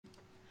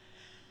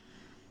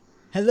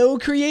Hello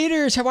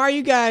creators, how are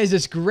you guys?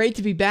 It's great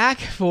to be back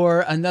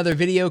for another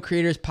Video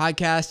Creators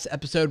Podcast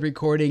episode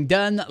recording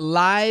done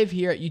live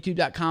here at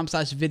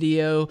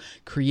youtube.com/video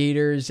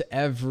creators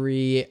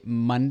every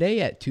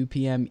Monday at 2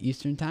 p.m.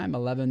 Eastern Time,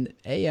 11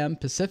 a.m.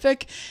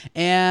 Pacific.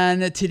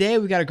 And today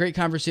we got a great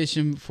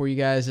conversation for you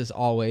guys as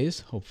always,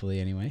 hopefully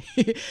anyway.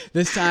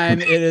 This time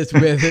it is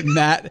with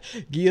Matt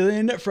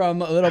Gielen from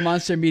Little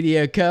Monster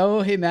Media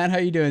Co. Hey Matt, how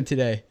are you doing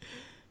today?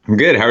 I'm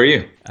good. How are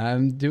you?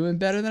 I'm doing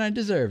better than I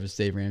deserve, as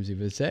Dave Ramsey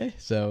would say.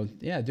 So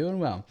yeah, doing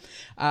well.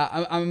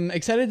 I'm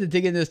excited to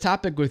dig into this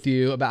topic with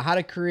you about how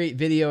to create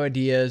video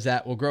ideas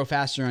that will grow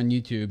faster on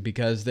YouTube,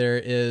 because there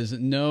is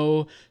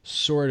no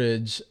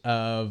shortage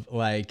of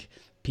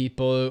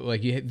people,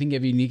 you think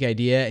of a unique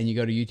idea and you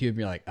go to YouTube and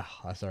you're like, oh,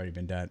 that's already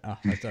been done. Oh,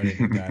 that's already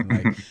been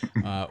done.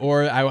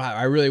 Or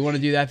I really want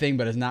to do that thing,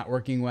 but it's not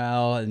working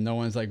well and no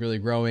one's really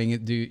growing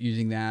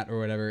using that or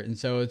whatever. And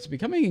so it's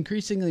becoming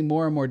increasingly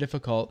more and more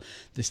difficult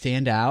to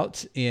stand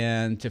out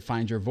and to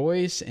find your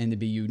voice and to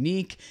be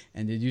unique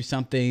and to do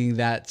something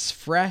that's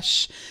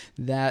fresh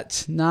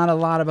that not a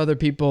lot of other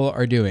people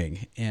are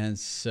doing. And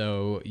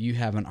so you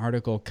have an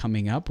article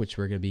coming up, which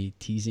we're going to be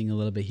teasing a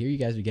little bit here. You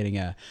guys are getting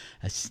a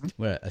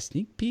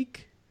sneak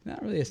peek?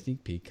 Not really a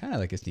sneak peek, kind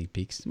of like a sneak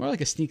peek. It's more like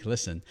a sneak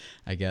listen,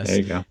 I guess. There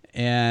you go.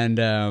 And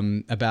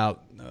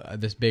about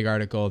this big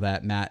article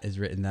that Matt has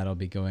written that'll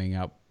be going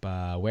up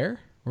where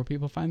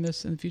people find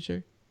this in the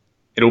future?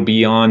 It'll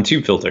be on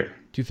TubeFilter.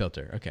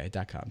 TubeFilter, okay,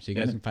 .com. So you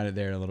guys can find it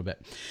there in a little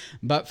bit.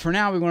 But for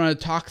now, we want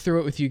to talk through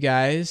it with you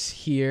guys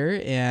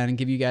here and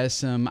give you guys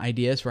some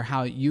ideas for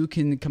how you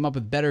can come up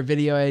with better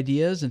video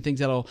ideas and things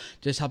that'll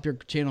just help your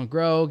channel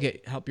grow,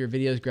 help your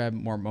videos grab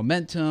more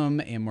momentum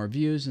and more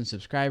views and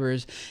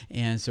subscribers.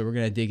 And so we're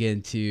going to dig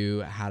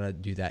into how to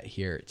do that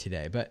here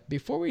today. But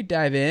before we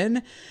dive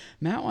in,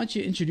 Matt, why don't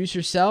you introduce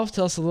yourself?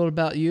 Tell us a little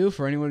about you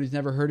for anyone who's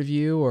never heard of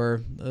you,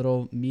 or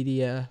Little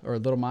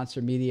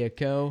Monster Media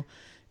Co.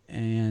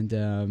 And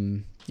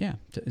to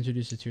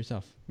introduce it to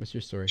yourself. What's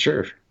your story?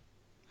 Sure.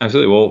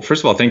 Absolutely. Well,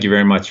 first of all, thank you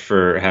very much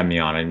for having me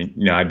on. I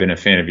mean, I've been a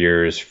fan of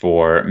yours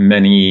for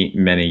many,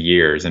 many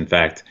years. In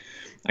fact,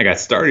 I got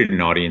started in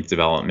audience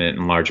development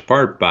in large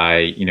part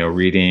by,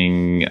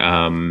 reading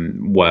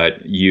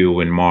what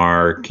you and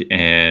Mark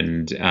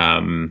and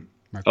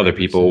other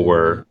people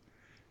were,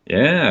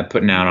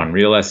 putting out on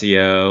Real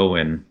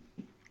SEO and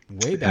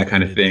way back that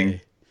kind of thing.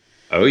 Day.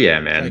 Oh yeah,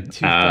 man. Like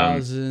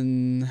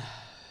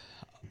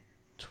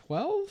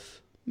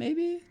 2012,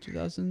 maybe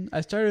 2000.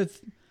 I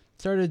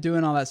started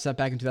doing all that stuff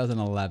back in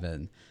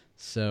 2011.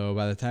 So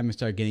by the time I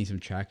started getting some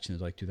traction, it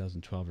was like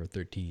 2012 or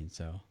 13.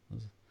 So,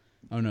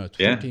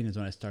 13 is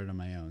when I started on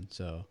my own.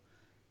 So,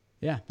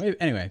 yeah.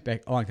 Anyway,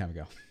 back a long time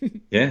ago.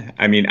 Yeah,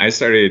 I mean, I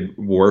started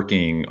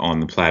working on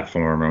the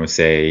platform, I would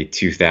say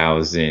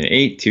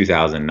 2008,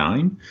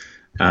 2009,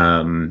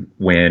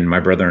 when my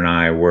brother and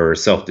I were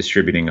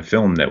self-distributing a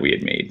film that we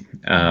had made.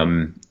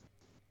 And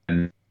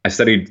I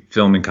studied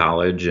film in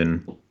college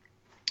and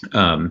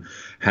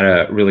had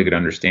a really good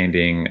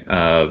understanding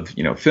of,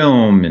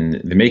 film and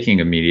the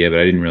making of media, but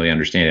I didn't really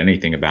understand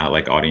anything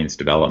about audience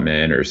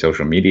development or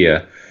social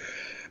media.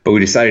 But we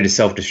decided to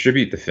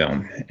self-distribute the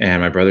film.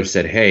 And my brother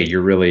said, hey,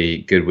 you're really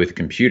good with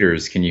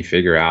computers. Can you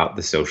figure out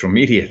the social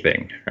media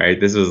thing? Right.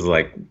 This was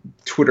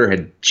Twitter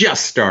had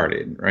just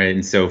started. Right.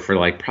 And so for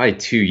probably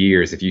 2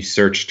 years, if you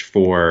searched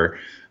for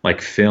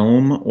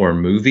film or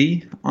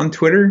movie on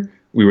Twitter,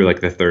 we were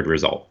the third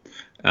result.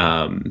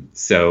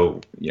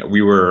 So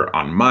we were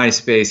on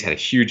MySpace, had a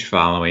huge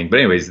following.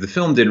 But anyways, the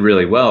film did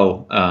really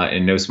well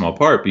in no small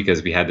part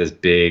because we had this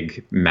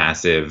big,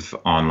 massive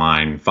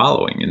online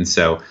following. And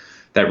so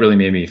that really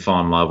made me fall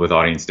in love with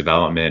audience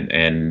development.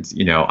 And,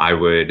 I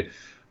would,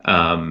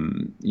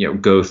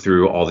 go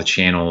through all the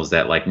channels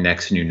that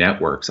Next New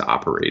Networks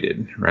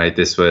operated, right?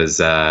 This was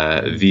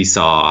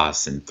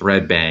Vsauce and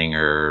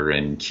Threadbanger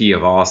and Key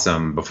of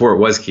Awesome before it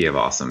was Key of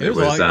Awesome. It's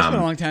been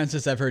a long time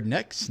since I've heard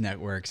Next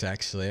Networks,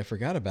 actually. I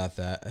forgot about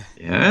that.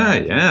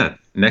 Yeah.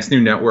 Next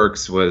New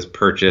Networks was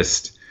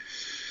purchased,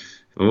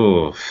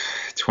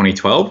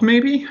 2012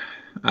 maybe?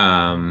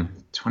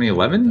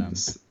 2011?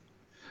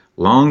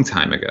 Long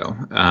time ago.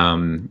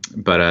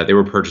 But they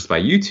were purchased by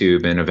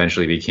YouTube and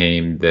eventually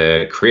became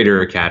the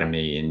Creator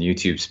Academy and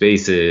YouTube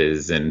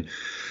Spaces. And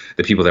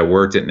the people that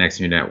worked at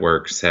Next New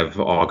Networks have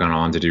all gone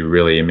on to do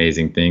really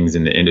amazing things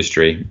in the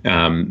industry.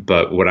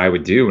 But what I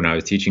would do when I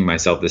was teaching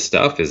myself this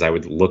stuff is I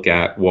would look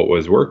at what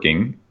was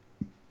working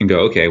and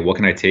go, okay, what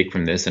can I take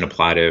from this and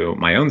apply to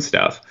my own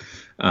stuff?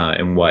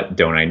 And what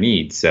don't I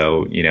need?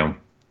 So,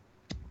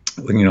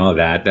 looking at all of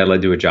that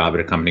led to a job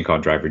at a company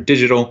called Driver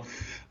Digital.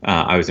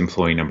 I was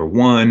employee number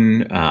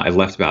one. I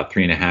left about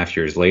 3.5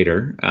 years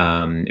later,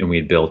 and we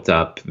had built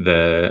up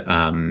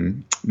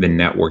the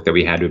network that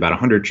we had to about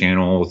 100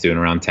 channels, doing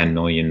around 10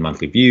 million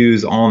monthly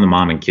views, all in the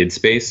mom and kid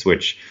space,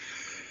 which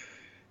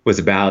was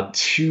about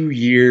 2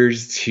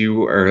 years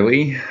too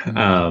early.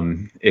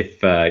 Hmm.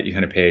 If you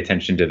kind of pay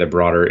attention to the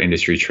broader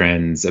industry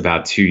trends,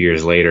 about 2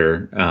 years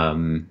later,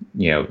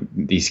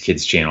 these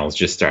kids' channels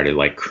just started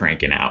like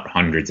cranking out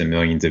hundreds of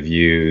millions of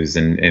views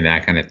and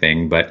that kind of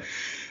thing. But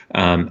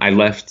I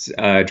left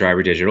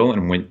Driver Digital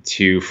and went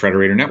to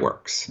Frederator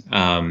Networks.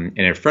 And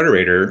at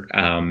Frederator,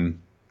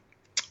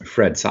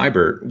 Fred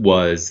Seibert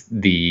was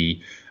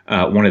the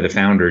one of the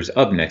founders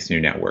of Next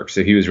New Network.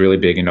 So he was really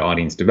big into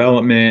audience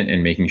development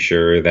and making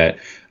sure that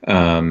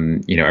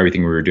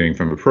everything we were doing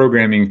from a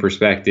programming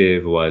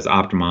perspective was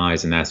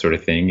optimized and that sort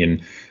of thing.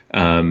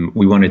 And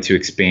we wanted to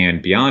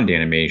expand beyond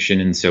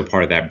animation, and so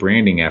part of that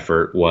branding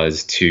effort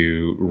was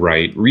to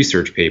write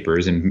research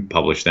papers and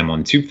publish them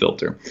on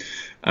TubeFilter.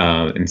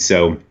 And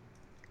so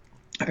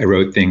I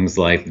wrote things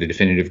like the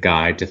definitive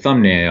guide to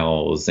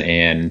thumbnails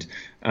and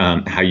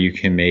how you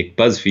can make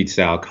BuzzFeed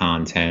style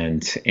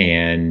content,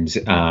 and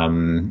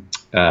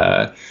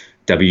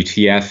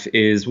WTF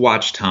is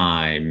watch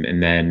time.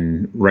 And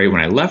then right when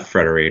I left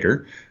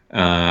Frederator,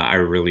 I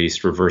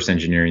released Reverse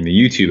Engineering the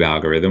YouTube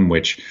Algorithm,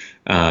 which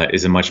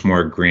is a much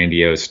more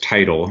grandiose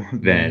title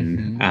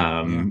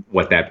than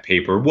what that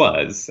paper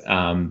was.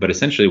 But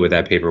essentially what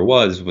that paper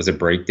was a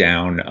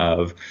breakdown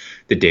of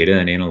the data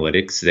and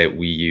analytics that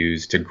we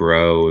use to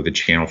grow the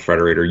channel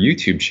Frederator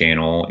YouTube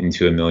channel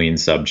into a 1 million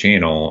sub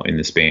channel in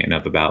the span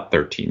of about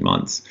 13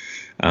 months.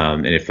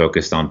 And it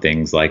focused on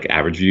things like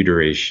average view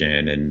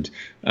duration and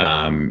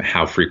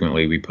how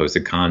frequently we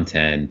posted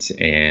content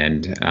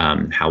and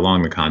how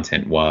long the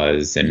content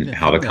was and Even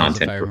how the thumbnails, if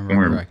content I remember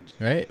performed. correct,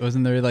 right?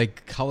 Wasn't there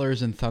like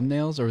colors and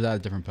thumbnails, or was that a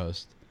different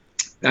post?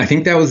 I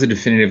think that was a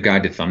definitive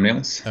guide to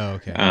thumbnails, Oh,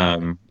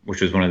 okay. which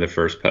was one of the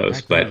first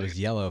posts. Back then it But was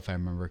yellow, if I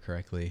remember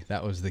correctly.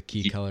 That was the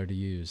key color to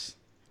use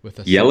with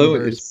a yellow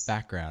sunburst is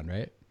background,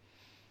 right?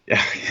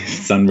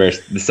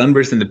 sunburst, the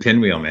sunburst and the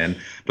pinwheel, man.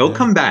 They'll Yeah.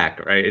 come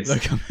back, right?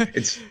 Look,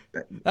 It's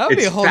that would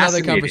be it's a whole other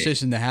fascinating.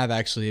 conversation to have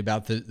actually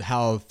about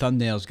how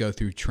thumbnails go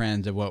through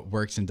trends and what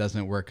works and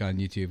doesn't work on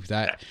YouTube.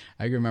 That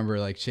I remember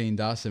like Shane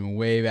Dawson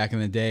way back in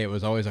the day. It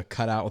was always a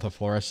cutout with a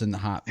fluorescent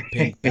hot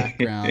pink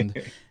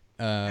background.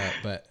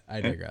 But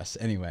I digress.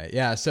 Anyway,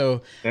 yeah.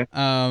 So you're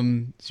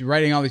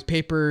writing all these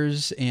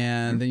papers,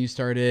 and then you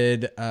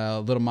started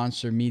Little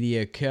Monster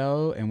Media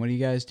Co. And what do you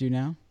guys do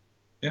now?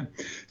 Yeah.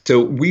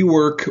 So we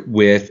work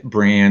with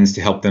brands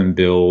to help them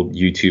build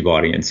YouTube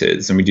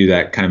audiences, and we do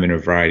that kind of in a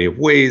variety of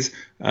ways.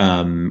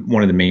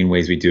 One of the main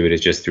ways we do it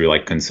is just through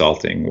like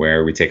consulting,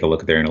 where we take a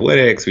look at their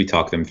analytics, we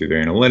talk them through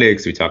their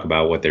analytics, we talk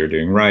about what they're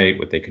doing right,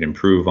 what they could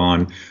improve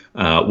on,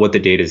 what the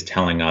data is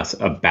telling us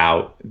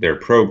about their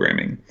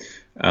programming.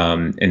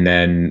 And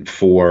then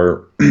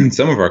for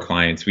some of our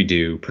clients, we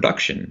do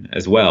production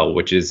as well,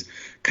 which is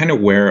kind of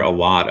where a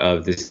lot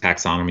of this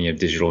taxonomy of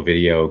digital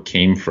video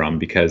came from,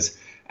 because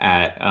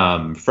at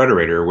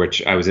Frederator,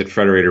 which I was at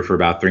Frederator for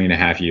about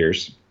 3.5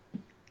 years,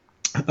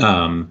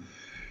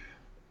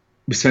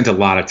 we spent a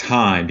lot of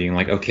time being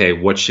like, okay,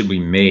 what should we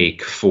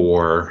make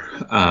for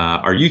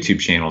our YouTube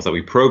channels that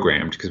we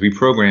programmed? Because we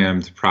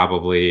programmed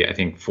probably, I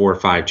think, 4 or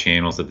 5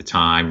 channels at the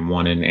time,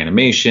 one in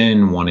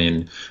animation, one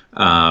in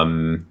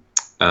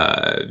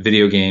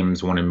video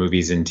games, one in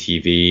movies and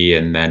TV,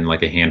 and then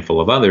like a handful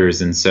of others.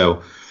 And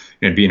so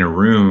it'd be in a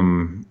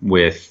room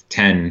with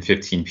 10,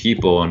 15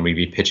 people, and we'd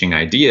be pitching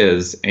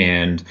ideas.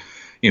 And,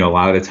 a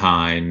lot of the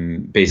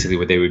time, basically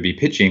what they would be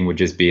pitching would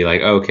just be like,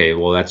 okay,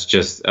 well, that's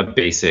just a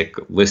basic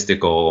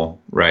listicle,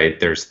 right?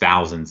 There's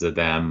thousands of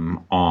them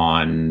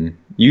on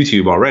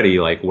YouTube already.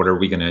 Like, what are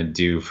we going to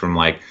do from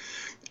like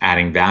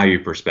adding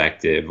value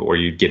perspective? Or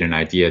you'd get an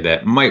idea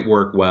that might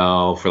work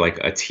well for like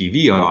a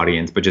TV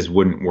audience, but just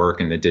wouldn't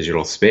work in the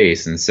digital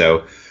space. And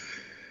so,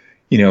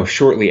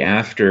 shortly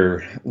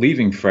after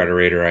leaving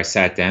Frederator, I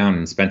sat down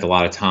and spent a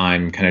lot of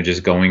time kind of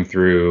just going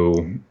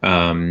through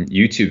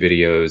YouTube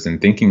videos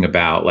and thinking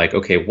about like,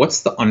 okay,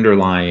 what's the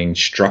underlying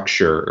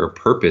structure or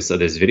purpose of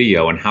this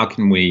video, and how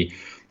can we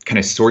kind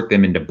of sort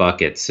them into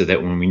buckets so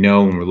that when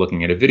we're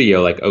looking at a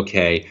video, like,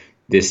 okay,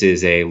 this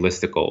is a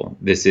listicle,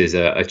 this is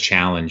a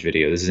challenge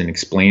video, this is an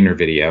explainer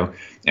video,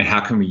 and how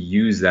can we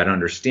use that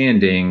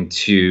understanding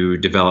to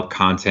develop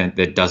content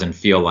that doesn't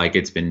feel like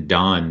it's been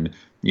done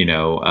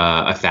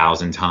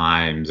 1,000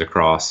 times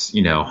across,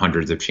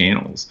 hundreds of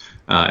channels.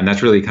 And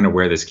that's really kind of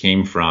where this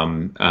came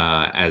from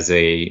as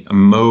a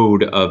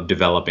mode of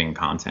developing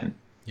content.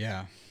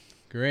 Yeah.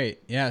 Great.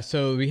 Yeah.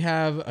 So we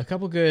have a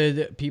couple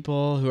good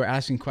people who are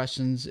asking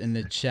questions in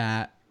the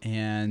chat,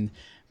 and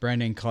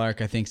Brandon Clark,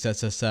 I think,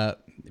 sets us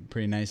up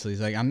pretty nicely.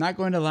 He's like, I'm not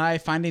going to lie,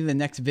 finding the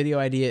next video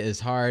idea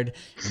is hard.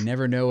 I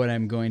never know what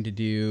I'm going to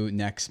do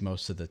next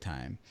most of the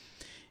time.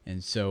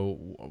 And so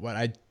what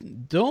I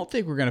don't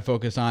think we're going to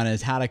focus on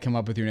is how to come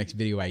up with your next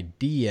video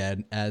idea,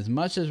 as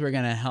much as we're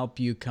going to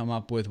help you come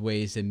up with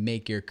ways to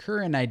make your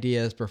current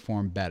ideas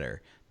perform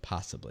better,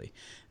 possibly.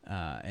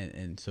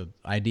 And so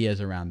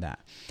ideas around that.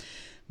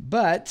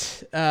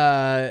 But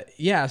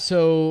yeah,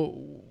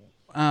 so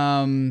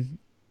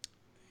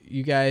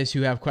you guys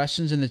who have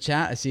questions in the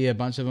chat, I see a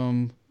bunch of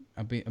them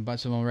a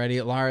bunch of them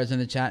already. Laura's in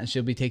the chat, and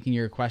she'll be taking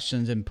your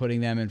questions and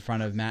putting them in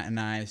front of Matt and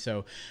I.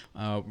 So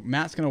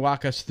Matt's going to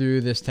walk us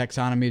through this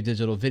taxonomy of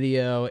digital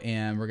video,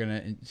 and we're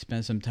going to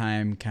spend some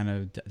time kind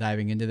of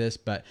diving into this.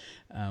 But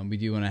we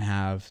do want to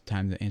have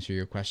time to answer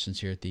your questions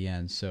here at the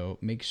end. So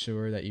make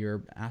sure that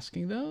you're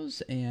asking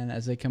those, and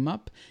as they come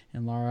up,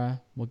 and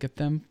Laura will get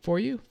them for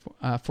you,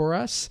 for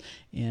us,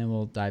 and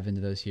we'll dive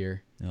into those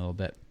here in a little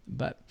bit.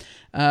 But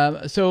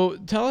so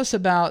tell us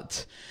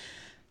about,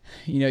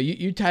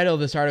 you title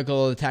this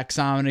article the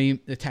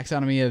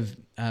taxonomy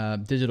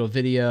of digital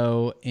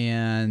video,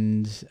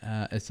 and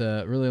it's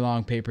a really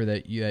long paper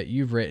that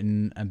you've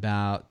written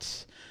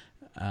about.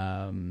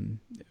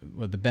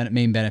 The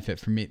main benefit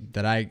for me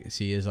that I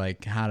see is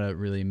like how to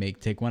really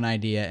take one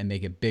idea and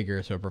make it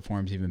bigger so it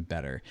performs even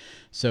better.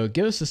 So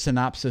give us a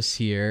synopsis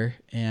here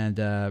and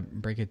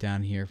break it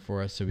down here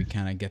for us so we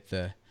kind of get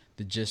the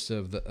gist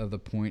of the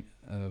point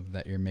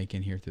that you're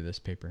making here through this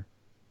paper.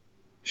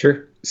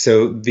 Sure.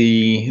 So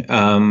the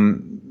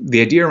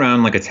idea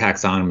around like a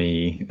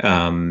taxonomy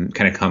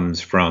kind of comes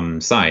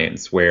from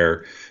science,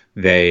 where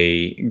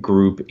they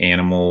group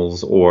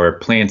animals or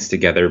plants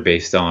together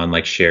based on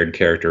like shared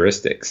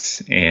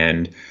characteristics.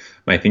 And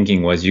my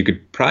thinking was you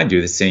could probably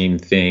do the same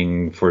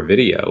thing for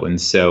video. And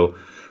so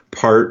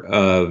part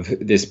of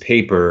this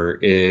paper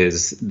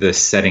is the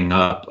setting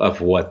up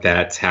of what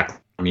that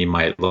taxonomy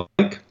might look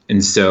like.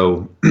 And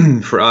so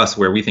for us,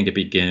 where we think it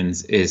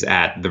begins is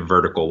at the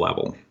vertical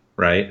level,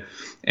 right?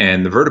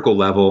 And the vertical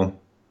level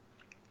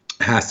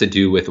has to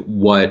do with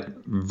what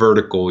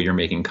vertical you're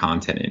making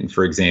content in.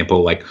 For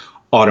example, like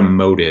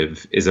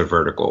automotive is a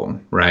vertical,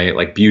 right?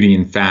 Like beauty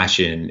and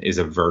fashion is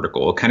a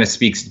vertical. It kind of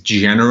speaks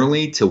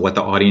generally to what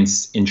the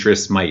audience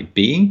interests might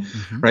be,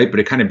 right? But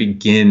it kind of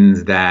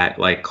begins that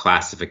like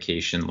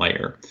classification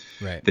layer.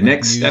 Right. The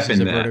next step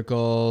in that,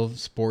 vertical,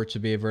 sports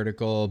would be a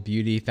vertical,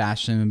 beauty,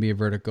 fashion would be a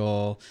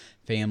vertical,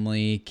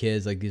 family,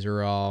 kids, like these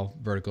are all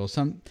vertical.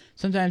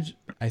 Sometimes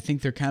I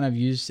think they're kind of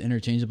used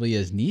interchangeably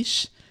as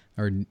niche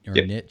or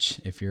niche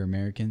if you're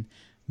American.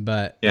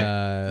 But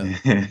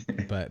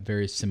but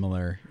very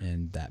similar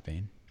in that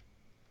vein.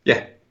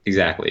 Yeah,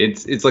 exactly.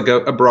 It's like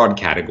a broad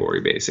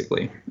category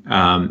basically.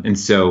 And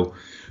so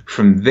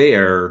from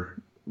there,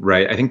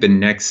 right, I think the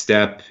next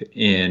step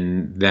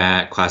in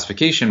that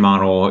classification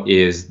model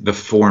is the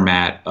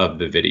format of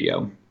the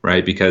video,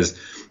 right? Because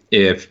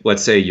if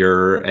let's say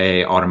you're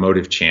a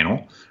automotive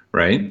channel,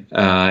 right,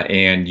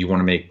 and you want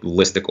to make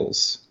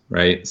listicles.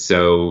 Right.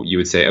 So you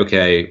would say,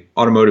 okay,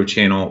 automotive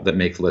channel that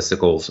makes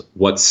listicles,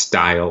 what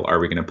style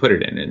are we going to put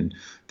it in? And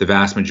the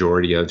vast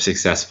majority of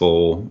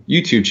successful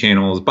YouTube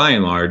channels, by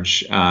and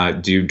large,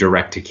 do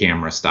direct to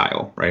camera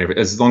style, right?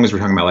 As long as we're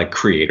talking about like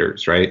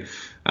creators, right?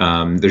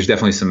 There's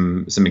definitely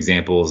some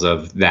examples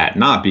of that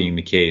not being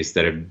the case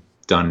that have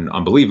done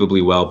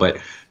unbelievably well, but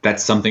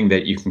that's something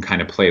that you can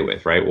kind of play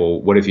with, right?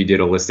 Well, what if you did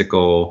a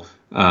listicle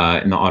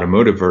in the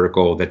automotive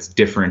vertical that's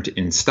different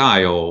in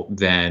style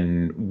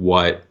than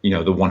what,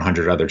 the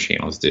 100 other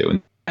channels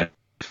do? And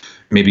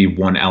maybe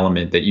one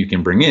element that you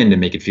can bring in to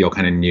make it feel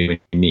kind of new and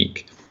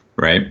unique,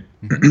 right?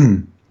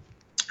 Mm-hmm.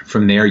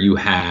 From there, you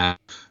have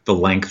the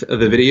length of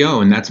the video,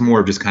 and that's more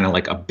of just kind of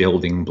like a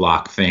building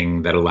block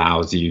thing that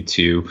allows you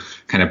to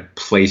kind of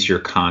place your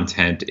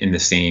content in the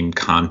same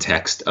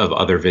context of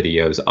other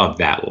videos of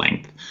that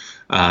length.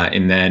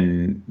 And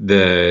then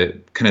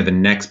the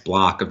next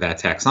block of that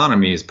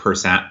taxonomy is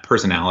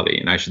personality.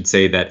 And I should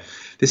say that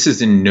this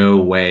is in no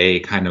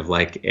way kind of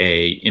like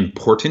a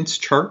importance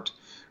chart,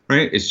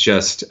 right? It's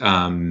just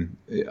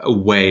a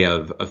way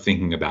of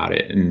thinking about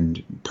it.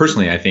 And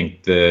personally, I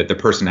think the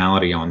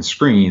personality on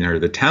screen or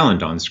the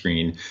talent on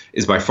screen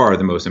is by far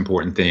the most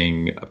important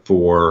thing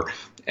for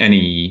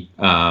any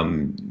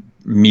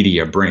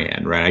media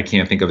brand, right? I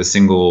can't think of a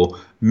single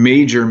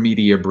major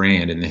media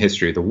brand in the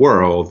history of the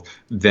world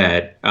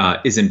that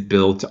isn't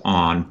built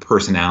on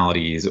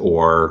personalities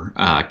or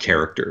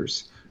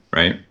characters,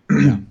 right?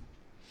 Yeah.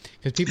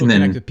 Because people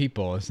connect with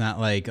people. It's not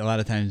like a lot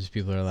of times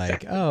people are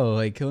like, oh,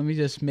 like, let me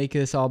just make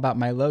this all about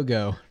my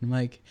logo. I'm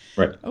like,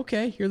 right.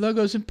 Okay, your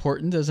logo is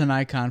important as an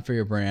icon for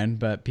your brand,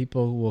 but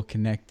people will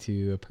connect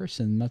to a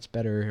person much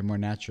better and more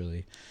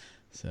naturally.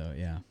 So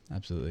yeah,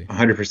 absolutely.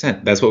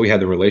 100%. That's what we had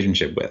the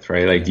relationship with,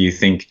 right? Like, do you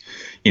think,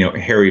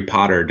 Harry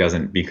Potter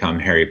doesn't become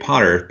Harry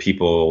Potter if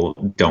people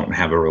don't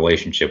have a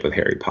relationship with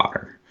Harry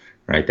Potter,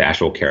 right? The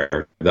actual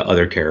character, the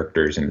other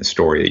characters in the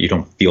story, that you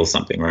don't feel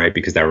something, right?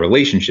 Because that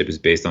relationship is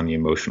based on the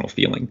emotional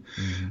feeling.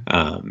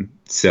 Mm-hmm.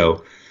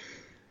 So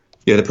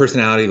yeah, the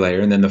personality layer.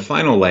 And then the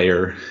final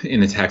layer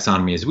in the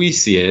taxonomy as we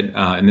see it,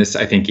 and this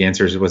I think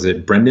answers, was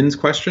it Brendan's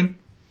question?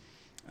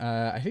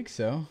 I think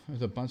so.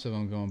 There's a bunch of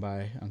them going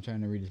by. I'm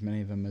trying to read as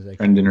many of them as I can.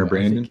 Brendan or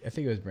Brandon? I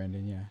think it was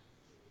Brendan, yeah.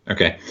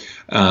 Okay.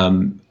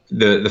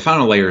 The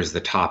final layer is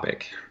the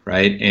topic,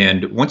 right?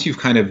 And once you've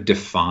kind of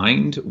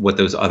defined what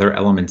those other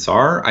elements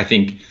are, I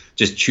think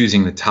just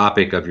choosing the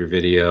topic of your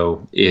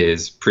video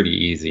is pretty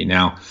easy.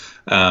 Now,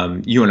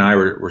 you and I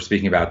were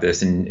speaking about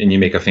this, and you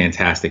make a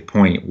fantastic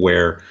point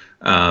where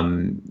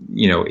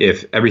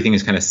if everything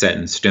is kind of set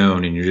in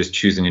stone and you're just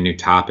choosing a new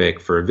topic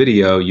for a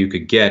video, you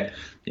could get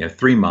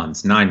 3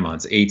 months, 9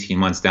 months, 18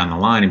 months down the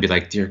line and be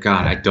like, dear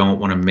God, I don't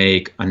want to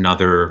make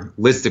another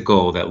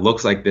listicle that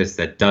looks like this,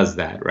 that does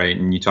that, right?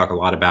 And you talk a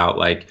lot about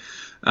like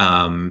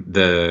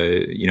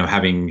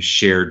having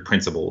shared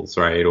principles,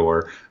 right,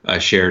 or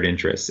shared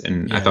interests.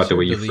 And I thought the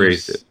way you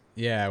phrased it,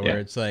 where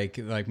it's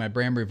like my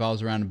brand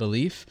revolves around a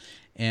belief,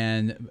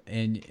 and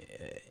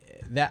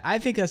that, I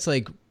think that's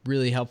like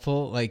really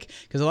helpful, like,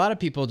 because a lot of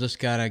people just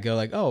gotta go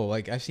like, oh,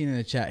 like I've seen in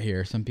the chat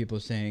here some people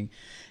saying,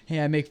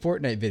 hey, I make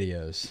Fortnite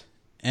videos.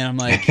 And I'm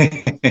like,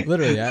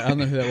 literally, I don't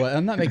know who that was.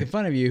 I'm not making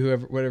fun of you,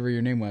 whatever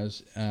your name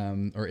was,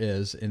 or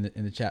is in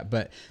the chat.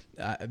 But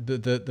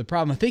the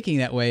problem of thinking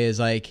that way is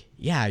like,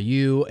 yeah,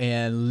 you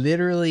and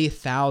literally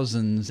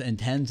thousands and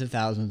tens of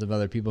thousands of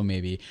other people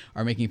maybe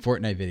are making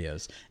Fortnite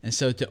videos. And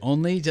so to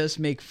only just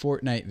make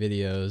Fortnite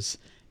videos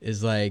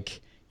is like,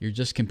 you're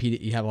just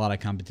competing. You have a lot of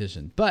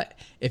competition. But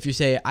if you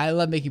say, I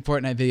love making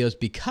Fortnite videos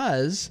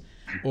because,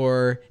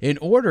 or in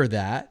order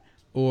that,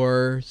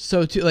 or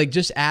so to, like,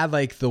 just add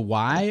like the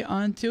why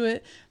onto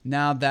it.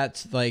 Now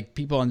that's like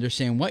people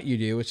understand what you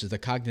do, which is the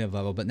cognitive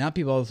level, but now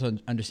people also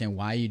understand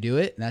why you do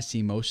it, and that's the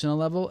emotional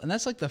level. And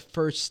that's like the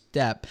first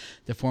step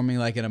to forming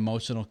like an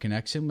emotional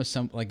connection with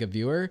like a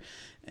viewer.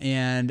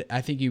 And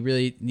I think you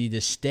really need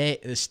to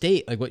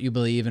state like what you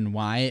believe and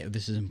why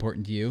this is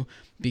important to you,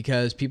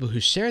 because people who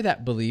share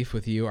that belief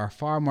with you are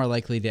far more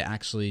likely to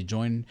actually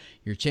join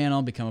your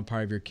channel, become a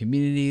part of your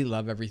community,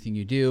 love everything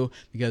you do,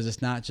 because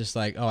it's not just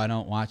like, oh, I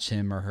don't watch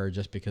him or her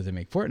just because they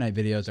make Fortnite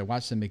videos. I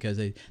watch them because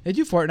they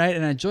do Fortnite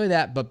and I enjoy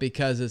that, but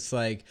because it's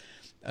like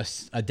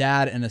a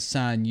dad and a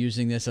son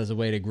using this as a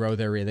way to grow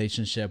their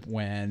relationship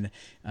when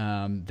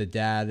the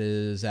dad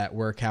is at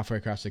work halfway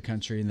across the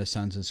country and the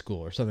son's in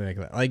school or something like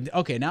that. Like,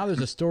 okay, now there's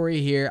a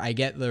story here. I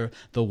get the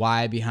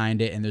why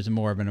behind it, and there's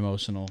more of an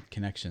emotional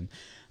connection.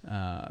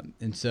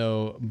 And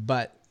so,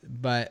 but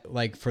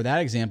like for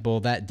that example,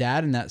 that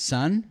dad and that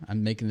son,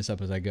 I'm making this up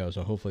as I go,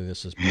 so hopefully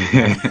this is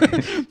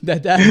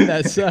that dad and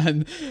that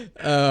son,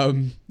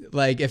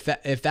 like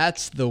if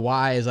that's the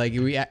why, is like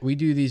we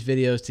do these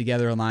videos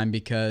together online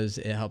because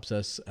it helps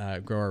us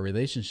grow our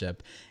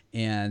relationship.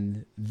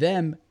 And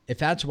then if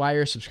that's why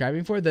you're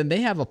subscribing for it, then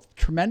they have a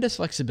tremendous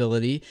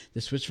flexibility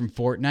to switch from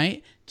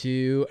Fortnite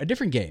to a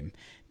different game,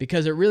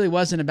 because it really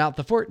wasn't about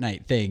the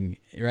Fortnite thing,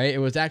 right? It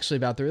was actually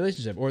about the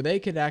relationship. Or they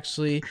could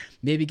actually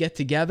maybe get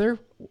together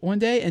one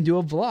day and do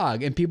a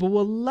vlog, and people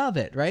will love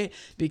it, right?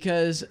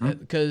 Because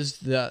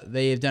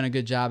they have done a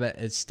good job at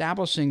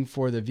establishing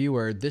for the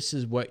viewer, this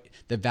is what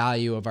the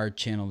value of our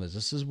channel is.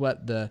 This is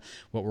what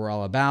we're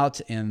all about,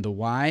 and the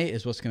why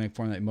is what's going to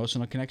form that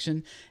emotional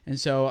connection. And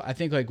so I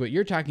think like what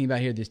you're talking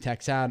about here, these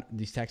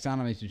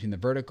taxonomies between the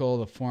vertical,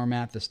 the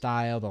format, the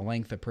style, the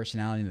length, the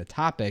personality, and the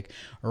topic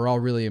are all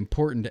really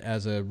important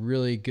as a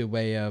really good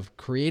way of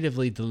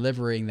creatively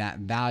delivering that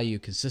value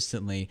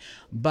consistently.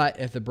 But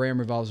if the brand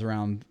revolves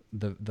around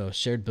the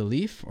shared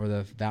belief or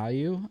the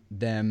value,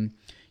 then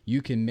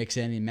you can mix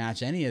any and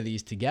match any of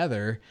these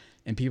together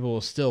and people will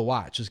still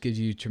watch. This gives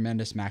you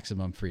tremendous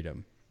maximum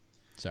freedom.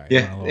 Sorry.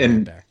 Yeah.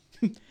 And there.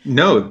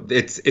 No,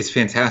 it's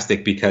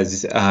fantastic,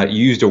 because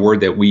you used a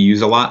word that we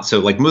use a lot. So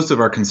like most of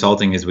our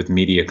consulting is with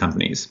media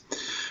companies,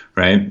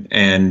 right?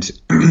 And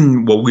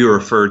what we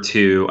refer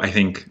to, I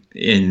think,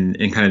 in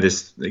kind of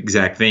this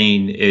exact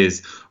vein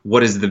is,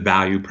 what is the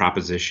value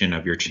proposition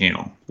of your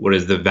channel? What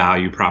is the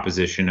value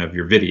proposition of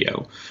your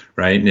video,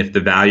 right? And if the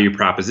value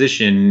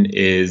proposition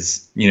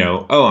is,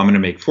 oh, I'm going to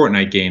make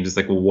Fortnite games, it's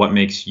like, well, what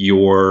makes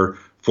your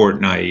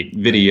Fortnite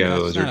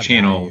videos or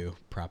channel value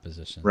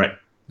proposition? Right.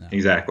 No.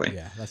 Exactly.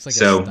 Yeah, that's like a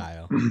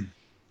style.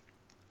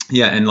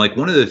 Yeah, and like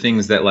one of the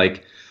things that,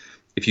 like,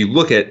 if you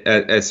look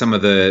at some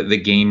of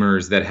the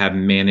gamers that have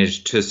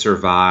managed to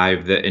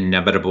survive the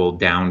inevitable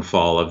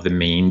downfall of the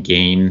main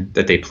game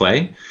that they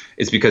play,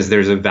 it's because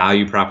there's a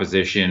value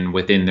proposition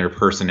within their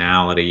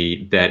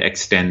personality that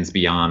extends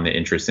beyond the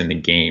interest in the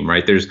game,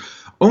 right? There's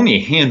only a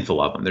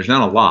handful of them. There's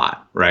not a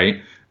lot,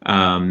 right?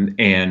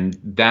 And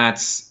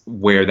that's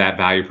where that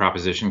value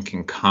proposition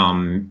can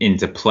come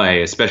into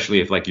play, especially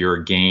if like you're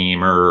a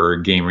gamer or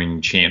a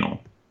gaming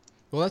channel.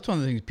 Well, that's one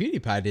of the things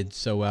PewDiePie did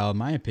so well, in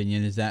my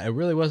opinion, is that it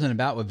really wasn't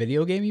about what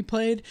video game he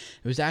played.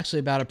 It was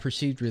actually about a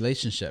perceived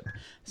relationship.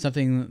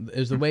 It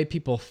was the way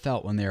people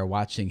felt when they were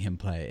watching him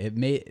play.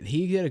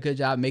 He did a good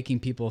job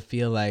making people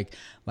feel like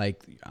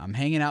I'm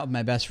hanging out with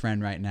my best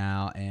friend right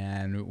now,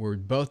 and we're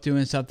both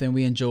doing something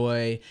we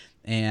enjoy,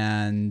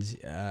 and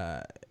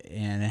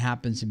it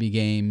happens to be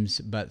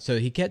games. But so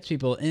he gets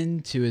people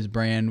into his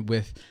brand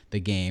with the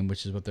game,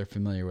 which is what they're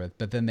familiar with.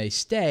 But then they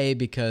stay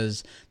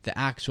because the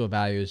actual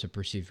value is a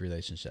perceived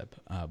relationship,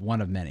 one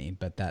of many.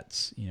 But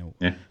that's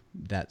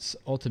that's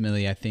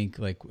ultimately, I think,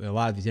 like a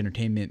lot of these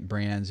entertainment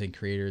brands and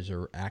creators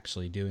are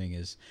actually doing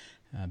is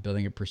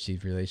building a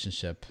perceived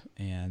relationship,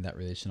 and that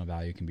relational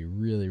value can be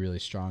really, really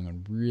strong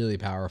and really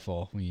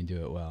powerful when you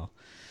do it well.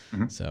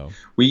 Mm-hmm. So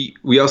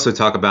we also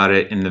talk about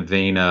it in the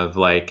vein of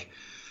like,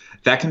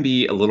 that can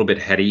be a little bit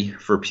heady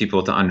for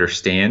people to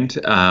understand,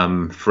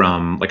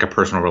 from like a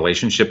personal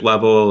relationship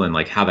level and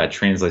like how that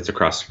translates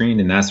across screen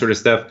and that sort of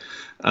stuff.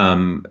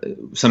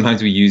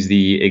 Sometimes we use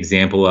the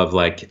example of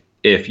like,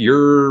 if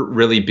you're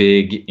really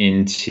big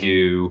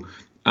into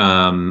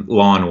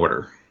Law and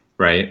Order,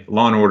 right?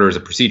 Law and Order is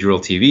a procedural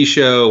TV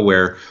show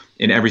where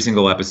in every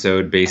single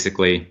episode,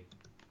 basically,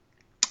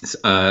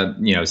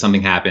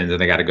 something happens and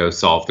they got to go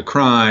solve the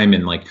crime,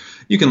 and like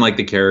you can like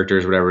the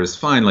characters, whatever is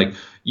fine. Like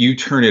you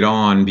turn it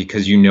on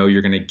because you know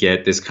you're going to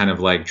get this kind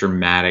of like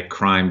dramatic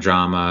crime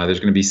drama.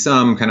 There's going to be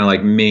some kind of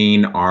like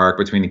main arc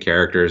between the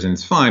characters, and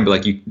it's fine.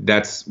 But like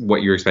that's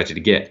what you're expected to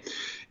get.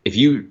 If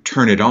you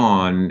turn it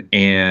on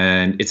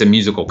and it's a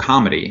musical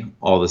comedy,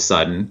 all of a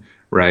sudden,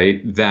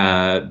 right,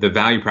 the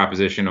value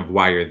proposition of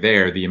why you're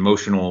there, the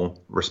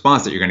emotional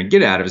response that you're going to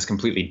get out of is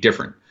completely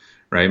different.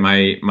 Right.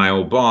 My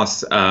old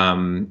boss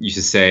used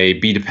to say,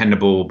 be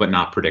dependable, but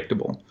not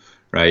predictable.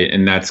 Right.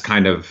 And that's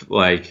kind of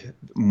like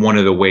one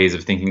of the ways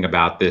of thinking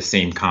about this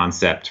same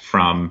concept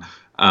from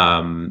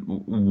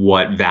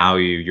what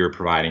value you're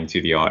providing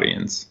to the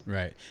audience.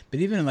 Right. But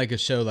even in like a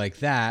show like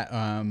that,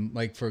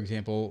 like, for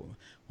example,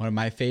 one of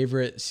my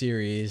favorite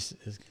series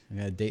is, I'm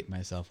going to date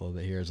myself a little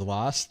bit here, is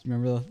Lost.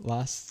 Remember the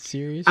Lost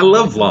series? I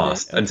love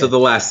Lost until the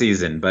last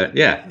season, but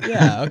yeah.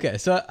 Yeah. Okay.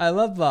 So I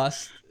love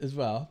Lost as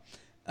well.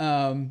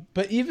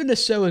 But even a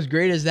show as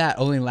great as that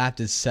only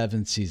lasted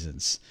 7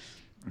 seasons,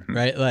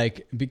 right?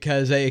 Like,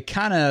 because they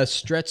kind of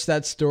stretched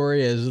that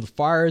story as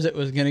far as it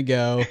was going to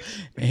go,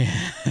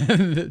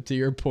 and to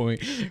your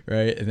point,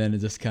 right? And then it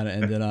just kind of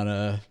ended on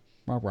a,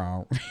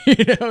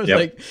 it was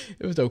like,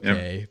 it was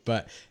okay,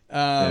 but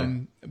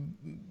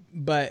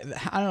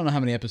I don't know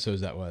how many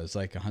episodes that was,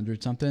 like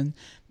 100 something.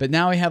 But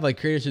now we have like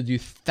creators who do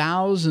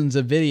thousands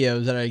of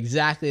videos that are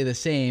exactly the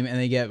same, and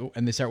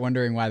they start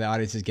wondering why the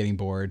audience is getting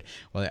bored.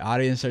 Well, the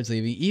audience starts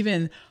leaving.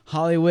 Even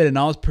Hollywood and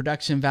all its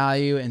production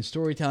value and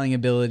storytelling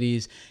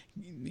abilities,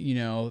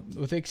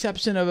 with the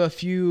exception of a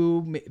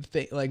few,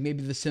 like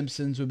maybe The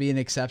Simpsons would be an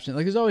exception.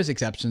 Like there's always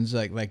exceptions,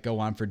 like go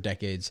on for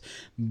decades,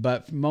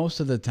 but most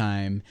of the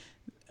time,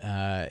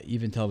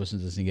 even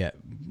television doesn't get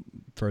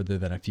further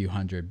than a few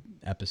hundred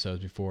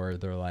episodes before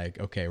they're like,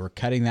 okay, we're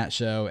cutting that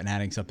show and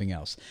adding something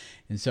else.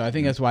 And so I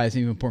think that's why it's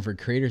even important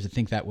for creators to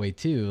think that way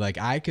too. Like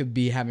I could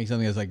be having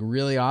something that's like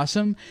really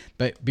awesome,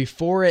 but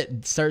before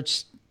it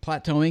starts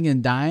plateauing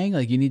and dying,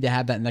 like you need to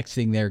have that next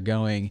thing there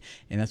going.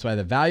 And that's why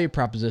the value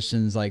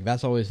propositions, like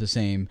that's always the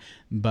same.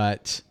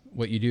 But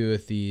what you do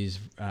with these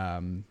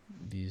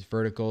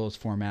verticals,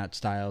 formats,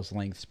 styles,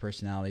 lengths,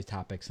 personalities,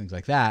 topics, things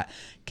like that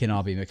can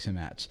all be mix and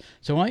match.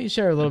 So why don't you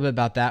share a little bit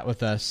about that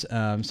with us?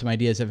 Some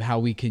ideas of how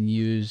we can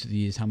use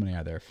these. How many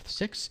are there?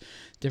 6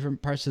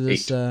 different parts of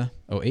this?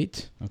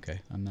 8? Okay.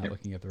 I'm not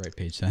looking at the right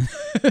page then.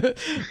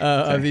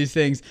 Of these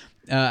things.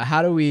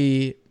 How can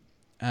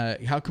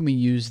we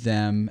use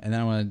them? And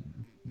then I want to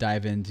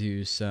dive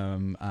into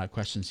some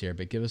questions here,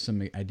 but give us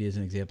some ideas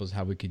and examples of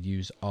how we could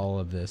use all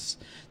of this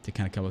to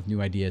kind of come up with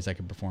new ideas that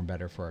could perform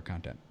better for our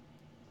content.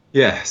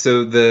 Yeah,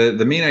 so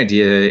the main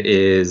idea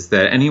is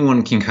that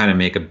anyone can kind of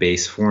make a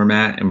base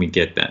format, and we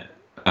get that.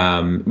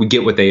 We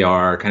get what they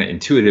are kind of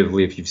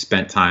intuitively if you've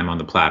spent time on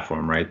the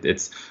platform, right?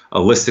 It's a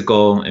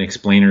listicle, an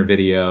explainer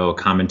video, a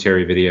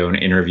commentary video, an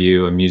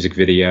interview, a music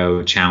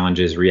video,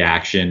 challenges,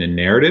 reaction, and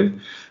narrative.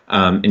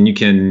 And you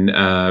can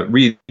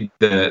read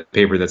the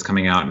paper that's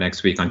coming out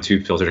next week on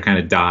Tube Filter to kind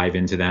of dive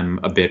into them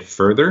a bit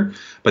further.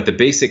 But the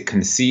basic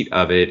conceit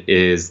of it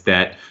is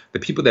that the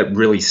people that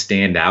really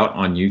stand out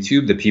on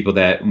YouTube, the people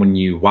that when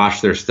you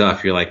watch their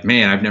stuff, you're like,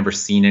 man, I've never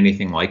seen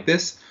anything like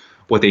this.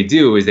 What they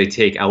do is they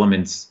take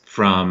elements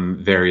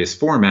from various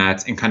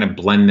formats and kind of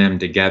blend them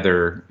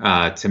together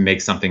to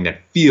make something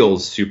that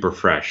feels super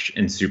fresh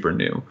and super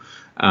new.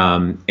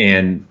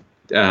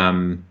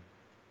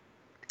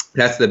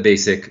 That's the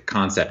basic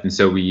concept. And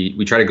so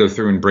we try to go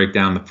through and break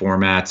down the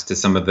formats to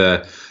some of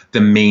the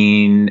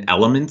main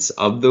elements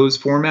of those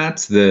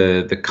formats,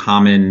 the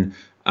common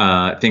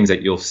things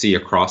that you'll see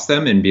across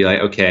them, and be like,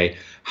 okay,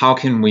 how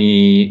can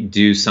we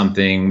do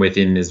something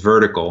within this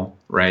vertical,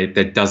 right,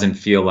 that doesn't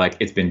feel like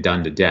it's been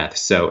done to death?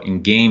 So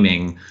in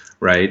gaming,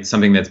 right,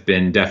 something that's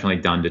been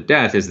definitely done to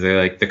death is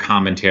the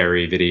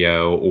commentary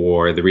video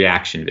or the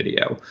reaction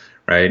video.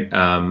 Right.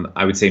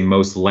 I would say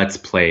most Let's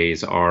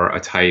Plays are a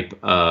type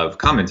of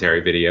commentary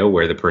video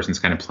where the person's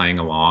kind of playing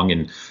along,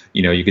 and,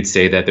 you could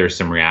say that there's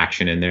some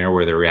reaction in there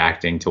where they're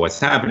reacting to what's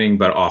happening,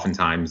 but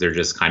oftentimes they're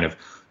just kind of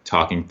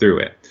talking through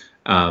it.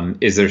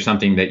 Is there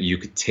something that you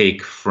could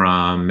take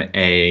from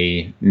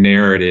a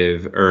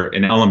narrative or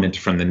an element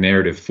from the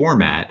narrative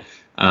format,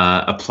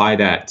 apply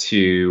that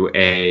to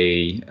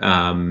a,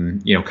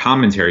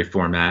 commentary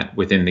format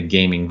within the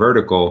gaming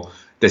vertical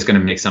that's going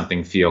to make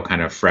something feel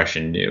kind of fresh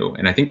and new?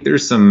 And I think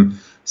there's some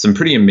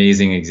pretty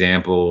amazing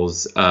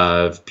examples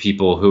of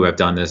people who have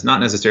done this, not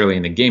necessarily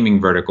in the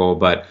gaming vertical,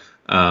 but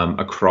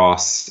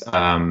across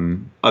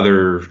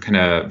other kind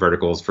of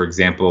verticals. For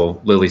example,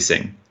 Lily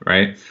Singh,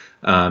 right?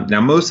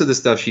 Now, most of the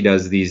stuff she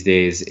does these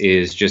days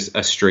is just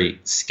a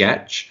straight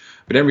sketch,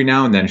 But every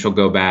now and then she'll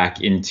go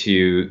back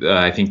into,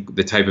 I think,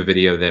 the type of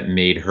video that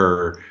made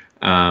her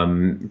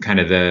kind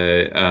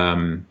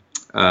of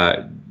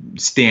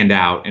stand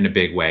out in a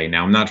big way.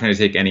 Now, I'm not trying to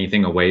take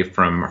anything away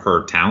from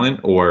her talent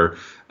or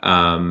her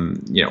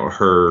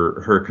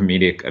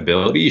comedic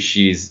ability.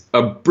 She's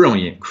a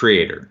brilliant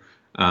creator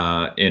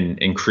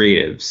in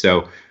creative.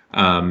 So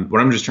what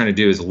I'm just trying to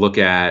do is look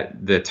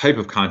at the type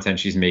of content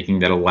she's making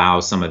that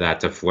allows some of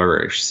that to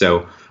flourish.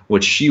 So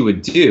what she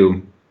would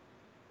do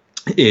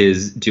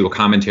is do a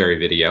commentary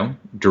video,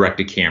 direct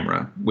to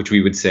camera, which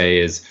we would say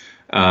is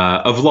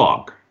a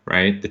vlog,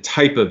 right? The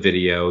type of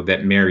video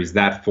that marries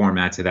that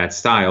format to that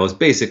style is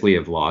basically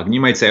a vlog. And you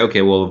might say,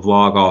 okay, well, a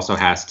vlog also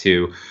has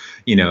to,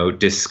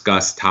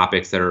 discuss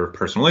topics that are of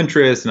personal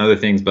interest and other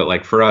things. But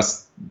like for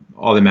us,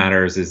 all that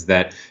matters is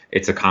that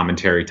it's a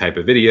commentary type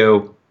of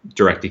video,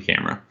 direct to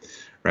camera,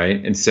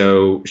 right? And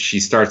so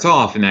she starts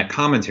off in that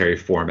commentary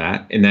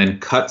format and then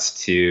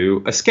cuts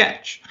to a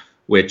sketch,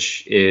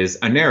 which is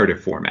a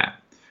narrative format,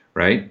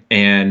 right?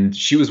 And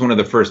she was one of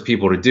the first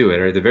people to do it,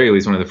 or at the very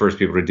least, one of the first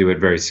people to do it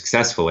very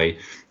successfully.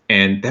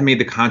 And that made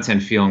the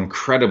content feel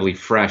incredibly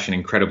fresh and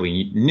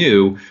incredibly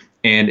new.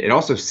 And it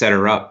also set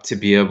her up to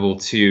be able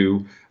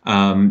to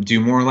do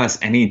more or less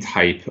any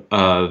type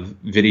of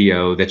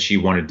video that she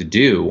wanted to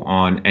do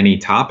on any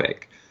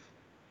topic.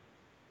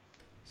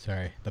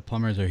 Sorry, the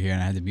plumbers are here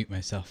and I had to mute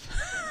myself.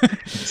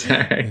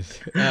 Sorry.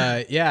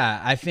 Yeah,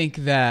 I think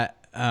that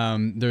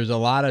there's a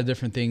lot of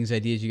different things,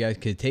 ideas you guys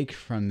could take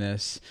from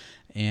this.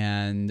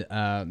 And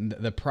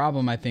the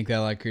problem I think that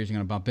a lot of creators are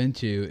going to bump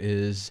into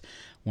is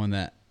one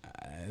that,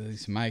 at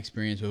least in my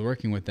experience with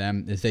working with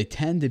them, is they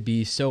tend to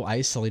be so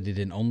isolated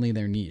in only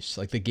their niche.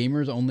 Like the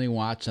gamers only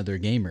watch other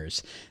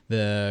gamers.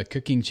 The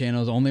cooking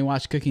channels only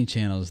watch cooking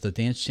channels. The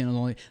dance channels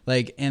only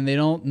and they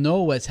don't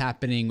know what's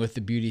happening with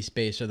the beauty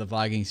space or the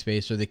vlogging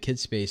space or the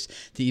kids space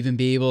to even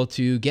be able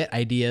to get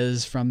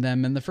ideas from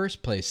them in the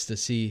first place to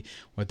see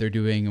what they're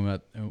doing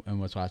and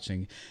what's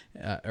watching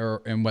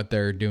and what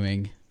they're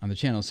doing on the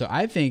channel. So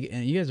I think,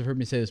 and you guys have heard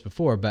me say this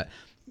before, but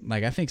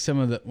I think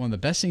one of the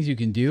best things you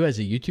can do as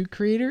a YouTube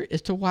creator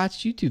is to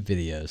watch YouTube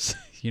videos.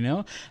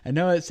 I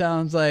know it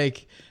sounds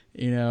like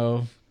you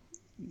want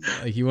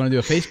to do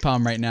a face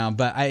palm right now,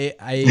 but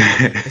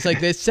it's like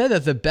they said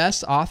that the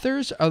best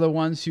authors are the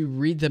ones who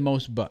read the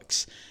most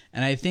books.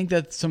 And I think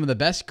that some of the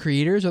best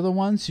creators are the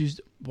ones who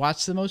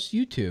watch the most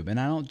YouTube. And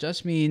I don't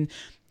just mean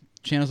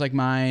channels like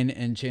mine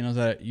and channels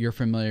that you're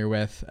familiar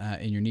with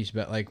in your niche,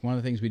 but one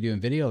of the things we do in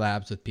video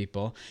labs with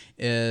people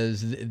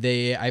is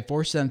I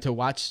force them to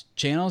watch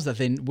channels that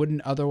they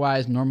wouldn't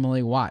otherwise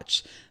normally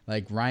watch.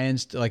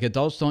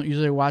 Adults don't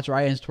usually watch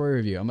Ryan's toy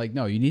review. I'm like,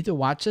 no, you need to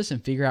watch this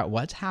and figure out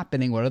what's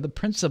happening. What are the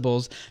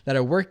principles that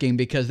are working,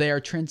 because they are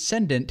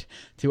transcendent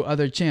to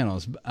other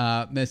channels.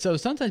 And so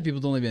sometimes people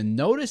don't even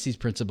notice these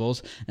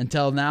principles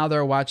until now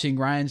they're watching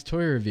Ryan's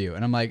toy review.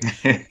 And I'm like,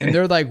 and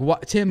they're like,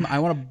 what, Tim, I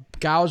want to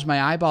gouge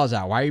my eyeballs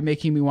out. Why are you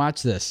making me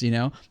watch this?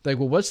 Well,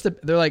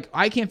 they're like,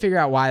 I can't figure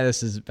out why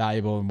this is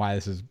valuable and why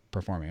this is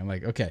performing. I'm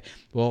like, okay,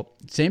 well,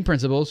 same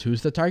principles.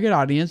 Who's the target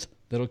audience?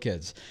 Little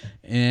kids.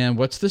 And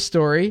what's the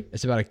story?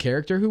 It's about a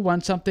character who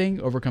wants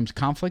something, overcomes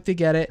conflict to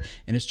get it,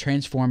 and is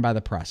transformed by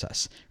the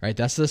process, right?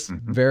 That's this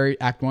very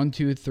act 1,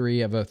 2,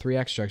 3 of a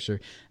 3-act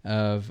structure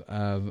of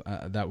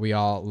that we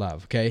all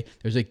love. Okay.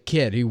 There's a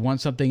kid who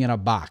wants something in a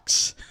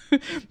box.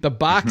 The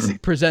box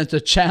presents a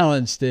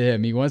challenge to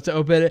him. He wants to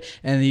open it,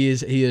 and he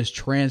is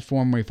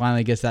transformed when he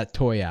finally gets that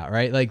toy out,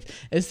 right?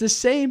 It's the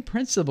same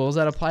principles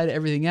that apply to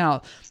everything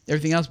else,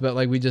 but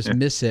we just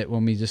miss it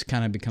when we just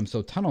kind of become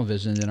so tunnel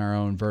visioned in our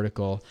own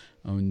vertical,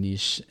 own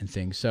niche and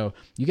things. So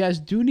you guys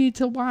do need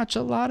to watch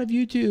a lot of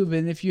YouTube.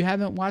 And if you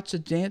haven't watched a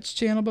dance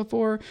channel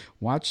before,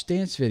 watch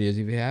dance videos.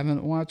 If you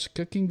haven't watched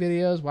cooking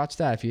videos, watch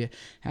that. If you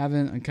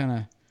haven't if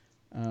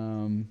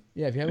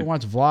you haven't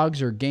watched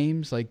vlogs or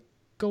games,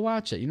 go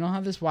watch it. You don't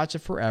have to watch it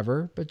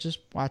forever, but just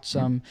watch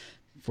some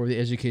for the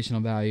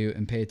educational value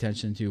and pay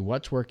attention to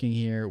what's working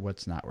here,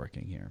 what's not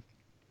working here.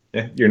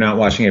 Yeah, you're not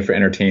watching it for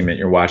entertainment.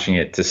 You're watching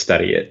it to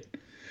study it.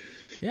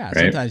 Yeah, right?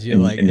 Sometimes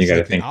you're and you got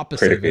to think the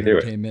opposite of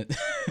entertainment.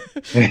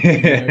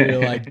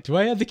 You're like, do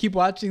I have to keep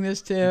watching this,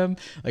 Tim?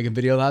 Like in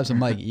video labs, I'm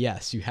like,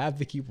 yes, you have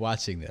to keep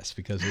watching this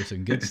because there's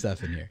some good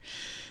stuff in here.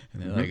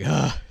 And they're like,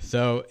 oh.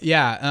 So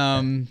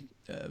yeah,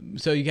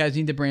 so you guys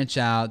need to branch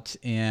out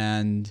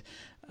and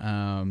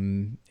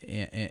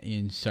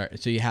start.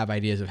 So you have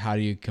ideas of how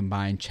do you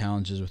combine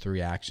challenges with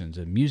reactions,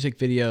 and music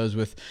videos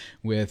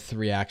with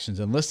reactions,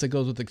 and list that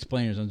goes with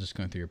explainers. I'm just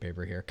going through your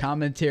paper here.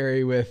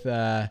 Commentary with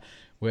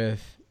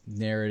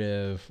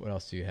narrative. What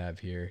else do you have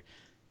here?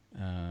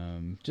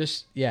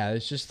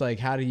 It's just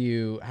how do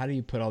you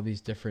put all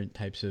these different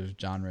types of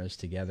genres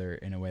together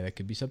in a way that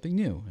could be something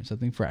new and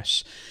something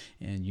fresh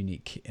and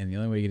unique. And the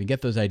only way you're going to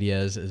get those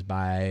ideas is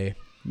by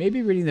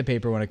maybe reading the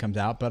paper when it comes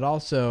out, but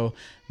also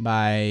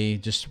by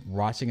just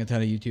watching a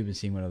ton of YouTube and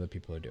seeing what other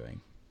people are doing.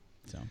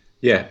 So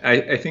yeah,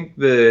 I think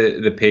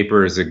the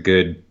paper is a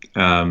good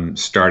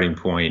starting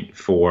point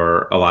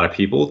for a lot of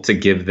people to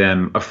give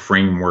them a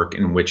framework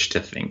in which to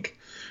think.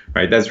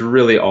 right? That's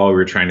really all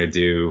we're trying to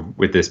do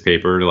with this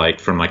paper, like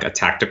from like a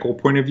tactical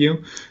point of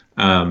view,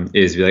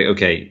 is be like,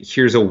 okay,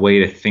 here's a way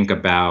to think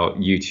about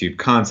YouTube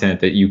content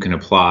that you can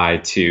apply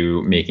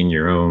to making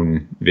your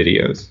own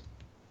videos.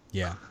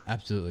 Yeah,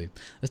 absolutely.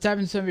 Let's dive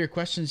into some of your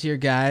questions here,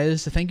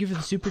 guys. So thank you for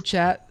the super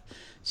chat.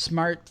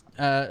 Smart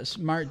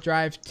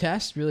drive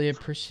test. Really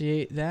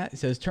appreciate that. It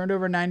says, turned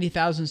over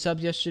 90,000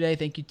 subs yesterday.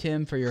 Thank you,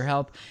 Tim, for your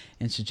help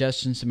and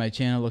suggestions to my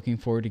channel. Looking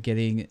forward to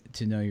getting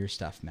to know your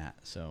stuff, Matt.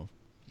 So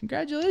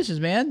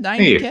congratulations, man.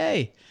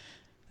 90K.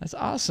 That's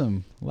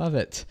awesome. Love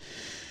it.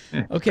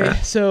 Okay,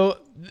 so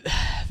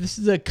this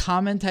is a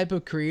common type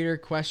of creator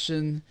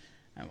question.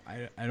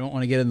 I don't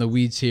want to get in the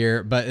weeds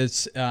here, but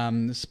it's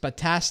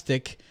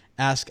Spatastic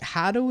ask,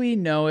 how do we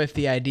know if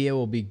the idea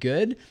will be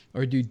good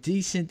or do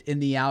decent in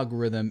the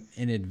algorithm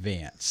in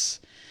advance?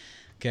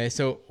 Okay,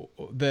 so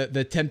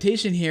the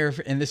temptation here,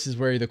 and this is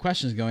where the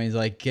question is going, is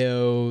like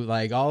go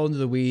like all into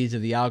the weeds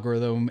of the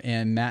algorithm,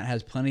 and Matt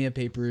has plenty of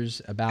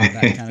papers about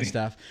that kind of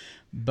stuff.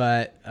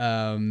 But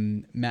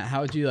Matt,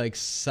 how would you like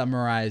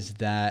summarize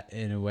that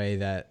in a way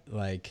that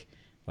like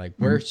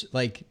where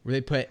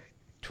they put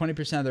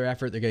 20% of their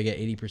effort, they're gonna get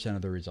 80%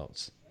 of the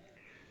results?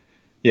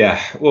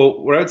 Yeah,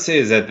 well, what I would say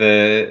is that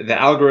the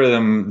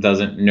algorithm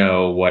doesn't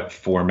know what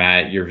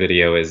format your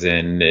video is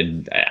in,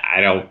 and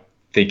I don't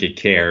think it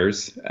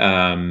cares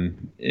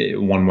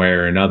one way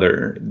or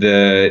another.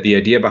 The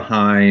idea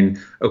behind,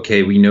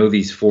 okay, we know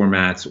these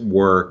formats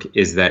work,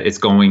 is that it's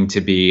going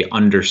to be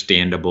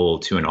understandable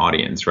to an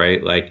audience,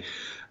 right? Like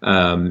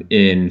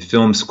in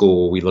film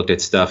school, we looked at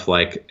stuff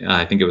like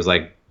I think it was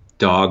like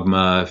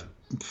Dogma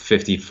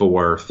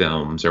 54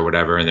 films or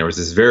whatever, and there was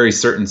this very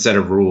certain set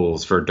of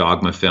rules for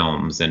Dogma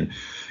films. And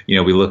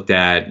we looked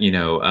at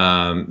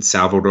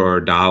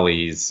Salvador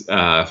Dali's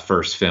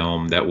first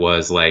film that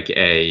was like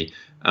a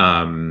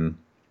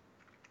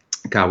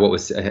God, what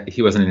was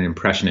he wasn't an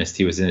impressionist,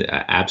 he was an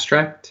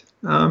abstract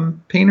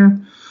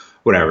painter,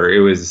 whatever.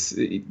 It was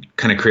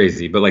kind of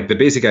crazy, but like the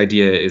basic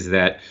idea is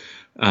that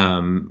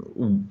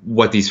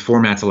what these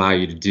formats allow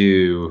you to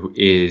do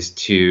is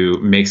to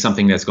make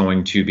something that's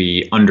going to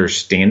be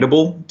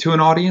understandable to an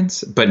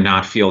audience, but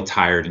not feel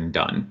tired and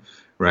done,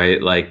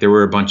 right? Like there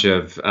were a bunch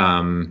of,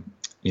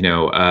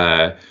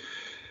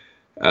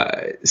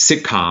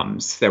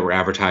 sitcoms that were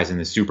advertised in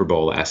the Super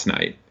Bowl last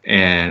night.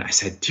 And I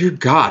said, dear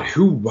God,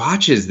 who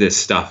watches this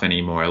stuff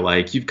anymore?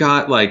 Like you've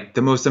got like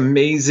the most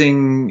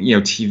amazing,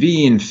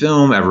 TV and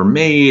film ever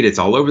made. It's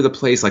all over the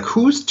place. Like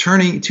who's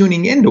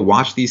tuning in to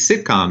watch these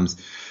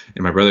sitcoms?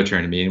 And my brother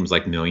turned to me and it was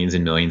like millions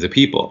and millions of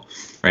people,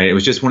 right? It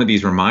was just one of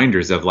these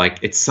reminders of like,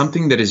 it's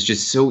something that is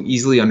just so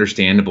easily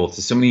understandable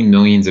to so many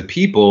millions of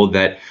people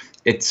that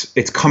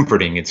it's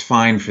comforting. It's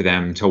fine for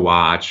them to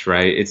watch,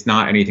 right? It's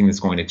not anything that's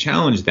going to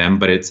challenge them,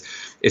 but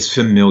it's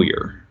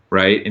familiar,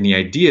 right? And the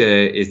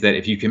idea is that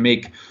if you can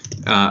make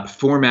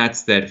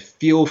formats that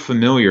feel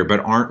familiar but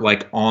aren't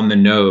like on the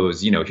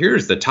nose,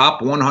 here's the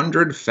top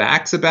 100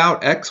 facts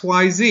about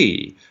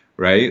XYZ,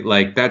 right?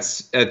 Like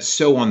that's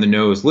so on the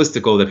nose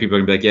listicle that people are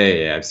gonna be like,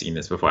 yeah, I've seen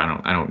this before.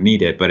 I don't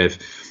need it. But if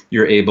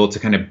you're able to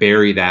kind of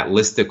bury that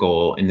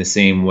listicle in the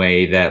same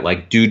way that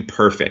like Dude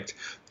Perfect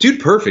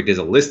is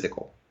a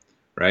listicle.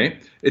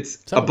 Right?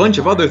 It's a bunch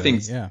of other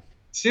things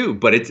too,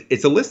 but it's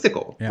a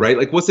listicle, right?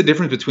 Like what's the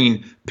difference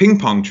between ping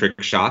pong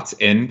trick shots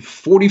and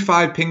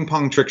 45 ping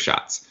pong trick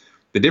shots?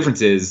 The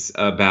difference is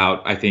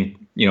about, I think,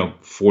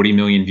 40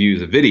 million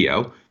views of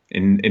video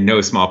in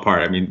no small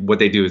part. I mean, what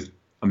they do is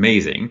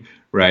amazing,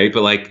 right?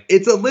 But like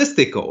it's a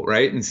listicle,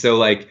 right? And so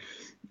like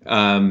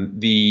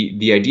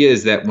the idea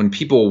is that when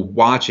people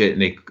watch it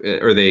and they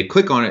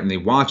click on it and they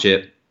watch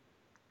it,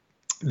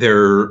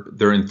 they're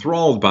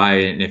enthralled by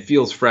it and it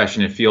feels fresh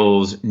and it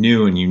feels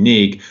new and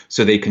unique,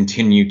 so they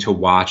continue to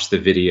watch the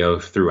video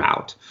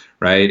throughout,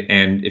 right?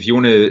 And if you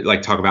want to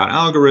like talk about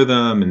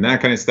algorithm and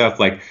that kind of stuff,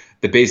 like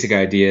the basic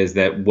idea is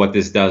that what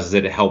this does is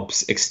it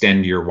helps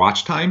extend your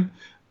watch time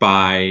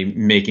by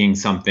making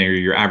something, or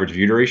your average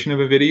view duration of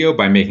a video,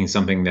 by making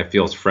something that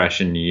feels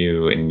fresh and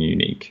new and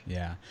unique.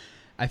 Yeah.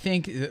 I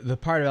think the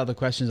part about the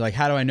question is like,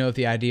 how do I know if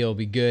the idea will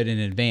be good in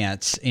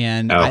advance?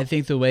 And I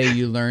think the way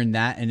you learn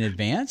that in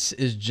advance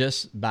is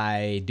just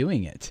by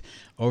doing it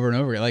over and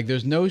over. Like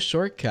there's no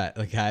shortcut,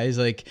 like guys,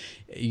 like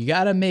you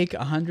got to make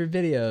 100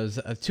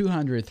 videos,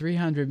 200,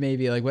 300,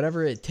 maybe like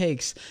whatever it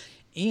takes,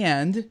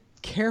 and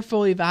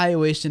careful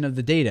evaluation of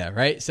the data,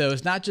 right? So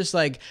it's not just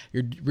like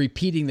you're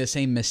repeating the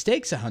same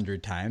mistakes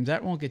 100 times.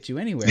 That won't get you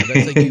anywhere. But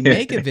it's like you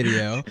make a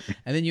video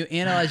and then you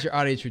analyze your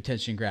audience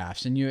retention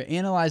graphs and you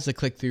analyze the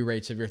click-through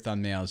rates of your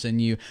thumbnails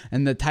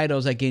and the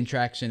titles that gain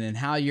traction and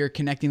how you're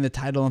connecting the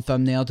title and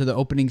thumbnail to the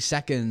opening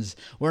seconds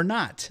or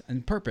not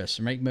on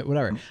purpose, right?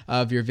 Whatever,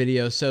 of your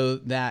video, so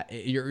that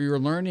you're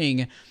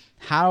learning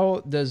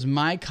how does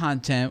my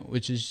content,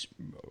 which is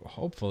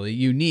hopefully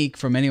unique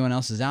from anyone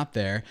else's out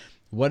there,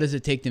 what does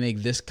it take to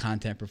make this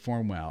content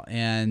perform well?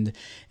 And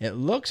it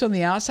looks on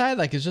the outside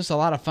like it's just a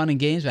lot of fun and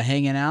games by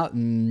hanging out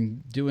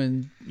and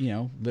doing,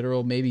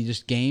 literal maybe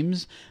just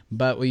games.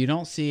 But what you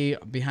don't see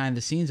behind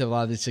the scenes of a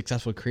lot of these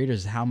successful creators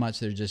is how much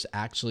they're just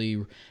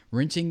actually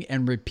rinsing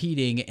and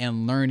repeating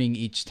and learning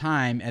each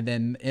time and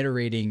then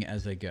iterating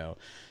as they go.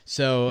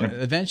 So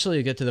eventually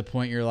you get to the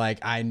point you're like,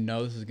 I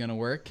know this is going to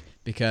work.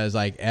 Because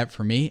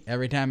for me,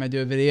 every time I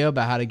do a video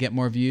about how to get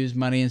more views,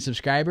 money, and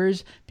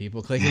subscribers,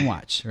 people click and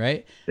watch,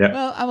 right? Yeah.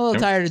 Well, I'm a little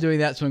tired of doing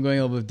that, so I'm going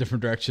a little bit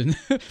different direction,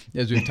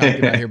 as we've talked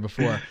about here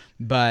before.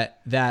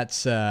 But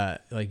that's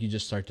you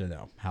just start to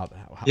know how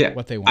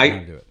what they want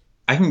to do it.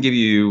 I can give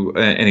you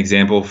an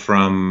example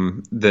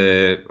from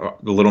the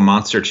Little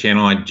Monster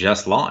channel I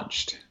just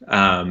launched.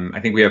 I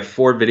think we have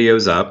 4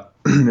 videos up.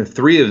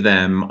 3 of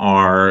them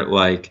are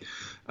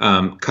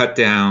cut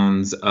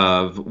downs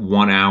of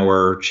 1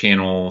 hour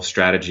channel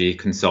strategy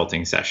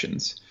consulting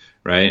sessions,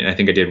 right? And I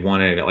think I did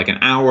one at an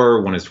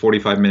hour, one is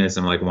 45 minutes,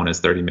 and one is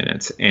 30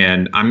 minutes.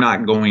 And I'm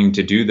not going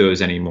to do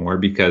those anymore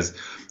because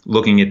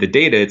looking at the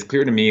data, it's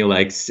clear to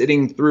me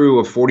sitting through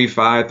a 30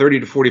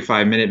 to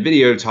 45 minute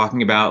video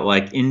talking about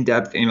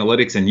in-depth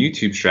analytics and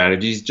YouTube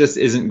strategies just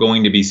isn't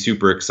going to be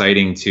super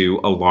exciting to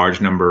a large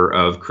number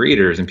of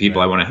creators and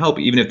people I want to help,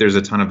 even if there's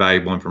a ton of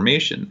valuable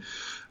information.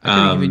 I could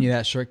have given you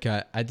that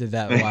shortcut. I did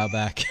that a while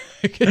back.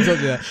 I could have told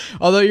you that.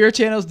 Although your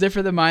channel is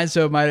different than mine,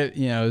 so it might have,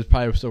 it was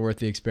probably still worth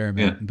the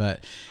experiment. Yeah.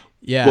 But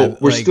yeah, well,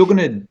 we're still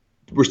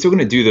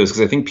gonna do those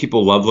because I think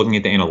people love looking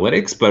at the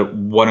analytics. But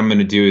what I'm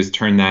gonna do is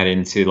turn that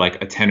into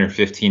a 10 or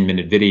 15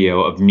 minute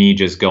video of me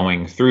just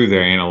going through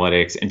their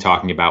analytics and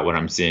talking about what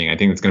I'm seeing. I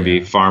think it's gonna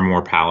be far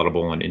more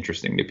palatable and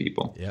interesting to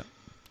people. Yep.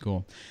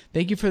 Cool.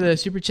 Thank you for the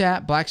super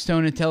chat.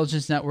 Blackstone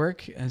Intelligence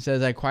Network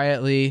says, I've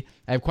quietly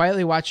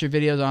watched your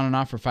videos on and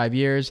off for 5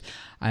 years.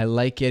 I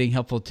like getting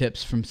helpful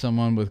tips from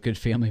someone with good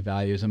family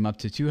values. I'm up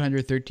to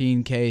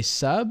 213K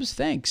subs.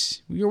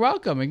 Thanks. You're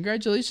welcome.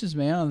 Congratulations,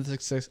 man, on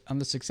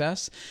the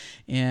success.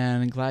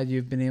 And I'm glad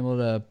you've been able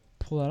to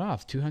pull that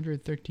off.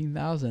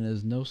 213,000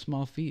 is no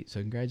small feat. So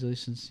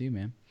congratulations to you,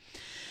 man.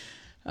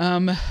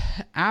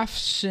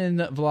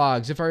 Afshin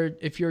Vlogs.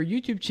 If your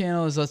YouTube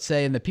channel is, let's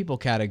say, in the people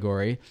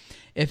category,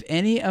 if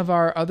any of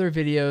our other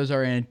videos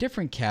are in a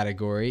different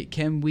category,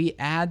 can we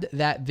add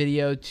that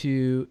video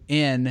to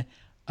in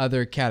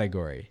other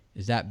category?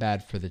 Is that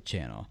bad for the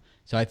channel?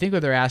 So I think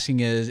what they're asking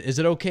is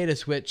it okay to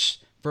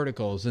switch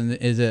verticals? And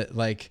is it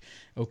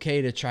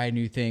okay to try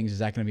new things? Is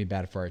that going to be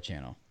bad for our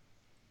channel?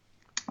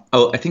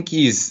 Oh, I think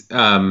he's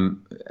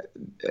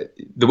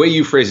the way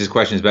you phrase his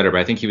question is better,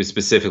 but I think he was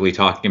specifically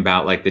talking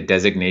about the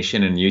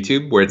designation in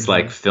YouTube where it's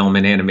film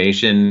and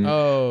animation,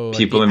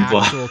 people in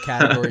actual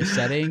category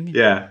setting.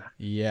 Yeah.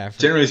 Yeah.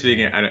 Generally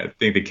speaking, I don't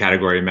think the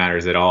category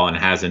matters at all and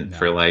hasn't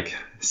for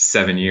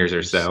 7 years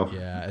or so.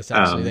 Yeah. It's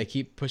actually, they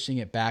keep pushing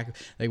it back.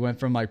 They went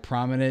from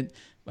prominent,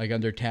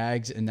 under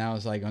tags, and now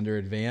it's under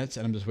advanced,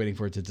 and I'm just waiting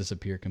for it to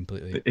disappear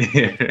completely.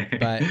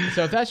 But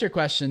so if that's your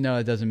question, no,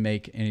 it doesn't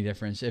make any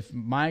difference. If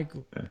my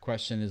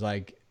question is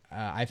I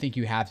think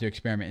you have to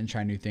experiment and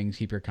try new things,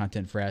 keep your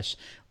content fresh,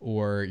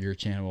 or your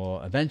channel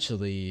will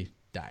eventually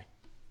die.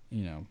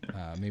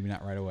 Maybe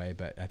not right away,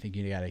 but I think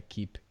you got to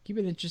keep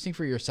it interesting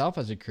for yourself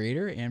as a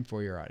creator and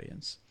for your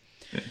audience.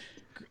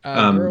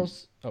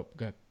 Girls, go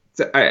ahead.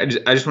 So I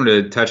just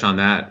wanted to touch on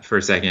that for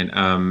a second.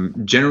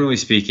 Generally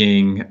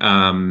speaking,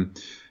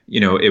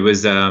 it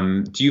was.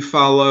 Do you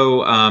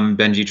follow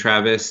Benji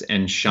Travis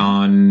and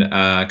Sean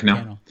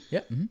Cannell?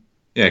 Yep. Mm-hmm.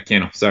 Yeah,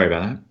 Cannell. Sorry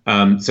about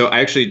that. So I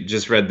actually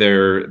just read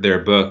their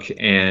book,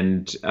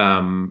 and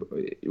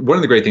one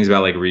of the great things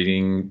about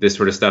reading this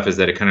sort of stuff is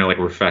that it kind of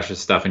refreshes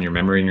stuff in your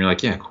memory, and you're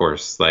like, yeah, of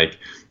course, and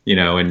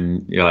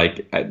you're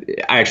I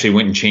actually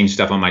went and changed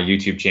stuff on my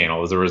YouTube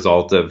channel as a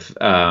result of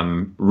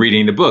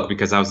reading the book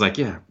because I was like,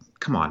 yeah,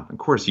 come on, of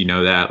course you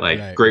know that,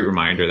 great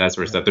reminder, that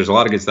sort of stuff. There's a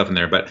lot of good stuff in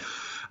there, but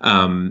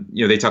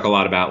they talk a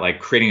lot about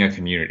creating a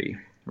community.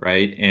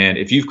 Right. And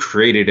if you've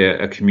created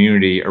a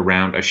community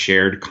around a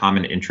shared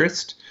common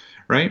interest,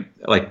 right,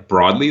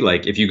 broadly,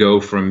 if you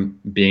go from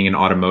being an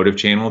automotive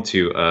channel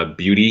to a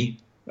beauty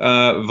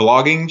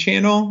vlogging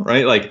channel,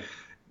 right,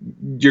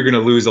 you're going to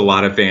lose a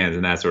lot of fans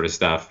and that sort of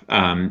stuff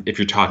if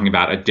you're talking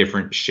about a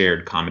different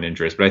shared common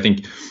interest. But I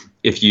think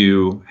if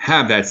you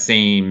have that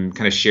same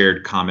kind of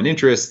shared common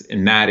interest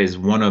and that is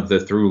one of the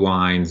through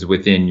lines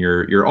within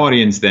your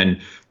audience, then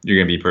you're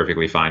going to be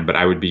perfectly fine. But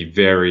I would be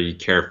very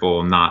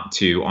careful not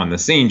to, on the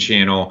same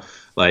channel,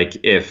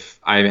 if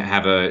I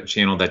have a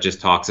channel that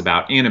just talks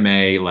about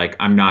anime,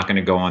 I'm not going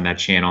to go on that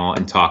channel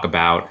and talk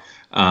about,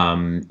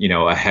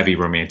 a heavy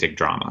romantic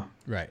drama.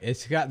 Right.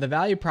 It's got the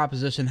value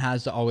proposition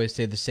has to always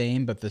stay the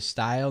same, but the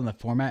style and the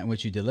format in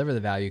which you deliver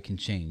the value can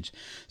change.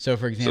 So,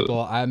 for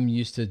example, I'm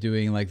used to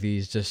doing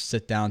these just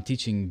sit down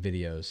teaching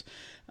videos.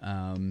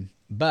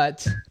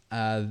 But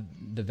the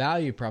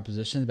value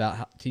proposition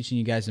about teaching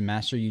you guys to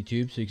master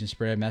YouTube so you can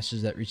spread a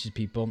message that reaches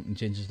people and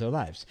changes their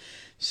lives.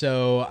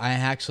 So I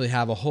actually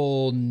have a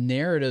whole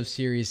narrative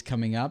series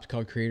coming up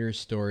called Creator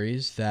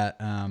Stories that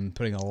I'm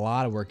putting a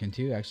lot of work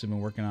into. I've actually been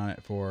working on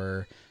it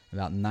for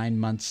about 9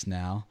 months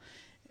now.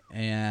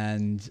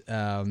 And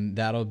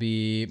that'll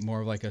be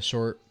more of like a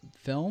short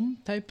film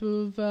type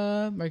of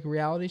like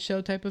reality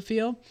show type of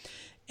feel.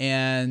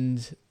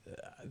 And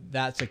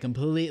that's a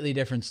completely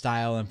different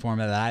style and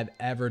format that I've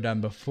ever done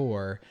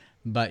before,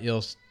 but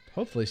you'll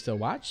hopefully still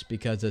watch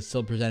because it's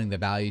still presenting the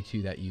value to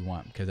you that you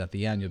want. Because at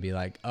the end, you'll be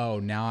like, oh,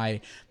 now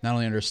I not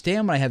only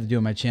understand what I have to do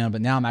on my channel,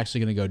 but now I'm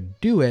actually going to go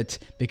do it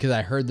because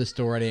I heard the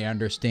story. I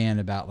understand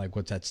about like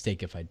what's at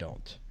stake if I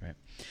don't, right?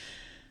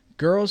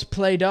 Girls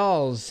Play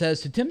Dolls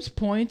says, to Tim's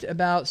point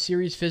about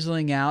series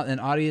fizzling out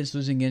and audience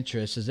losing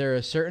interest, is there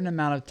a certain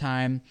amount of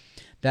time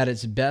that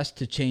it's best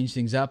to change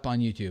things up on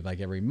YouTube,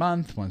 like every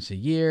month, once a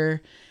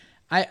year?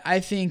 I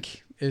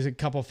think there's a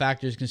couple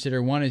factors to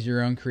consider. One is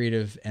your own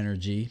creative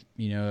energy.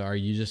 You know, are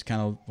you just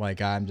kind of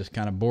like, I'm just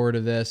kind of bored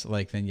of this?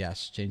 Like, then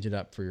yes, change it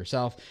up for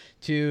yourself.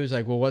 Two is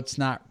like, well, what's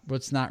not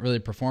really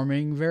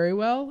performing very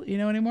well, you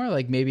know, anymore?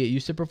 Like maybe it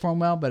used to perform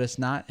well, but it's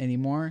not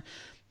anymore.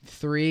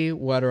 Three,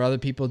 what are other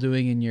people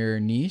doing in your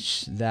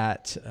niche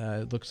that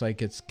looks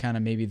like it's kind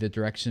of maybe the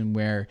direction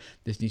where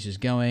this niche is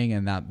going,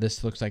 and that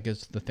this looks like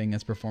it's the thing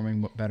that's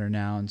performing better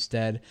now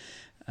instead.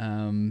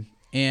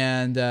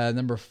 And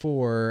number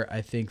four,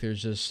 I think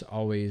there's just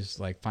always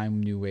like find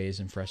new ways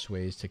and fresh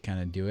ways to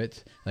kind of do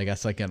it. Like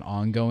that's like an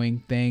ongoing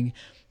thing.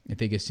 I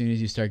think as soon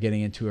as you start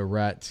getting into a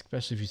rut,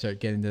 especially if you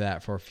start getting to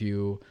that for a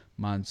few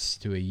months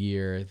to a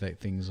year, that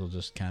things will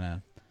just kind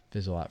of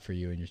fizzle out for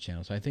you and your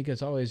channel. So I think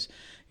it's always,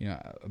 you know,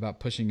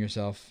 about pushing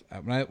yourself.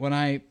 When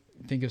I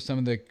think of some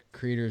of the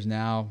creators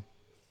now,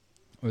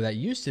 or that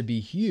used to be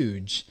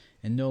huge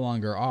and no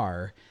longer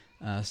are,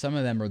 some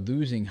of them are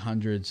losing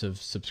hundreds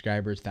of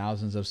subscribers,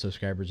 thousands of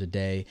subscribers a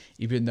day,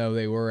 even though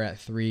they were at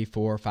 3,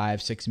 4,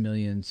 5, 6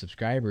 million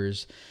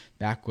subscribers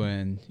back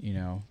when, you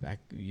know, back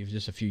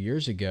just a few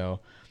years ago.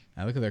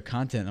 I look at their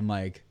content, I'm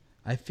like,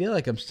 I feel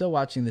like I'm still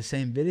watching the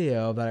same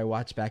video that I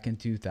watched back in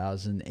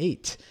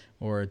 2008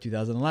 or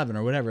 2011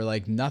 or whatever.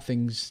 Like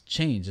nothing's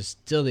changed. It's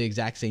still the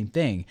exact same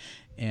thing.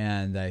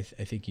 And I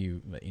think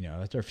you know,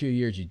 after a few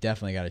years, you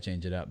definitely got to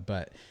change it up.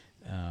 But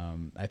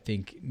I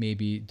think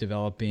maybe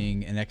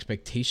developing an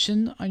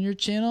expectation on your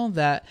channel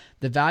that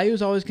the value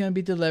is always going to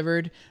be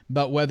delivered,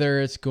 but whether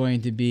it's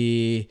going to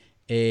be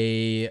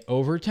a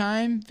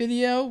overtime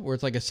video where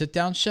it's like a sit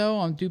down show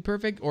on Do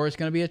Perfect, or it's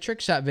going to be a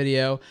trick shot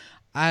video,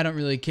 I don't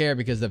really care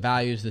because the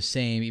value is the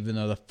same, even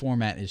though the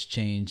format is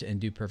changed, and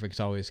Do Perfect's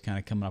always kind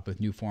of coming up with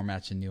new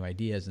formats and new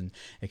ideas and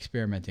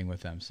experimenting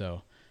with them.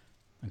 So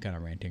I'm kind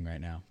of ranting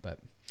right now, but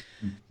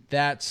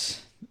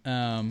that's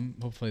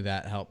hopefully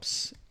that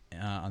helps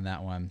on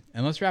that one.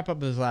 And let's wrap up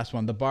with this last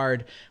one. The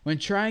Bard, when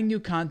trying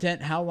new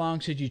content, how long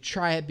should you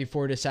try it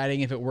before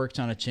deciding if it works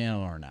on a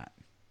channel or not?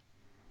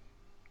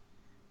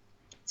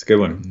 It's a good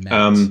one.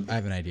 Matt, I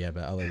have an idea,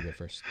 but I'll let you go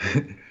first.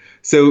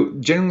 So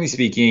generally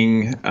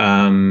speaking,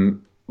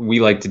 we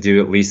like to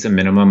do at least a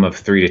minimum of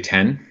 3 to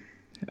 10.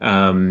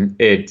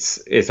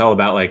 It's all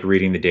about like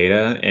reading the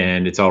data,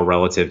 and it's all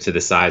relative to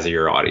the size of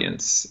your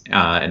audience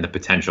and the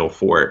potential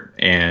for it,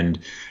 and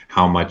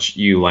how much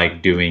you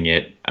like doing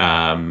it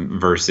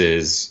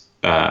versus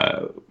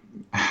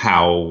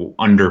how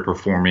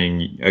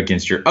underperforming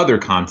against your other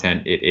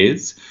content it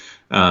is.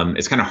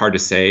 It's kind of hard to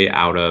say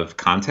out of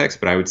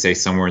context, but I would say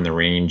somewhere in the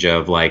range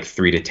of like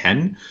 3 to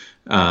 10.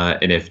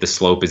 And if the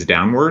slope is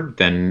downward,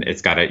 then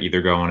it's got to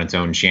either go on its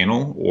own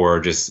channel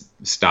or just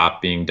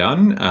stop being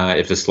done.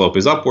 If the slope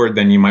is upward,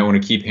 then you might want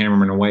to keep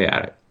hammering away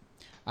at it.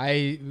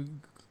 I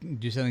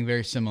do something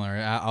very similar.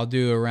 I'll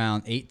do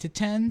around 8 to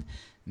 10.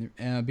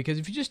 Because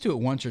if you just do it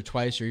once or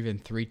twice or even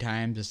 3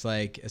 times, it's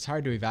like it's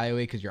hard to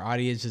evaluate because your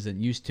audience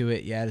isn't used to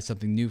it yet. It's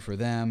something new for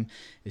them.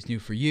 It's new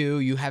for you.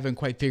 You haven't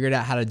quite figured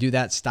out how to do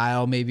that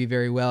style maybe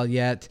very well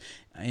yet.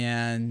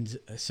 And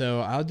so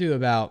I'll do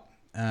about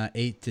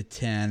 8 to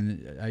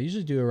 10. I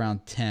usually do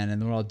around 10.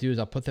 And then what I'll do is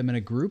I'll put them in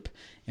a group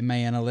in my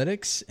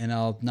analytics, and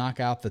I'll knock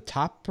out the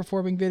top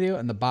performing video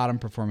and the bottom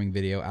performing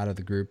video out of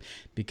the group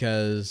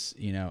because,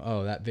 you know,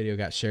 oh, that video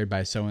got shared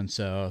by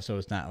so-and-so, so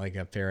it's not like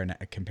a fair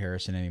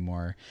comparison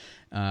anymore.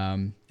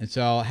 And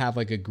so I'll have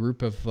like a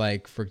group of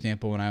like, for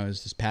example, when I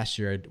was this past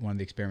year, one of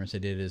the experiments I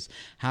did is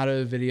how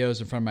to videos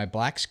in front of my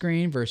black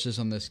screen versus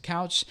on this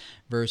couch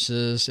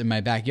versus in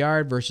my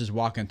backyard versus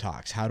walk and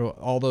talks. How do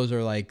all those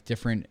are like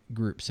different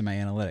groups in my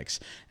analytics.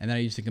 And then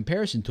I use the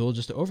comparison tool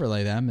just to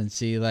overlay them and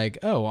see like,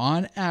 oh,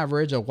 on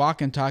average, a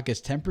walk and talk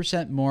is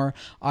 10% more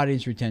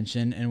audience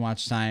retention and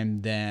watch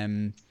time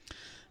than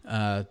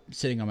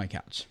sitting on my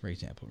couch, for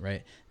example,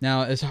 right?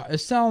 Now,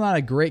 it's still not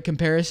a great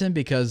comparison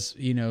because,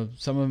 you know,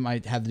 some of them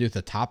might have to do with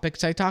the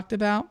topics I talked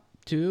about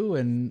too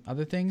and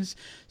other things.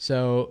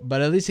 So,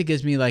 but at least it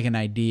gives me like an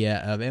idea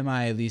of, am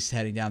I at least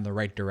heading down the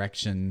right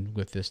direction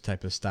with this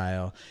type of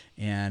style?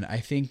 And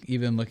I think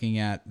even looking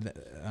at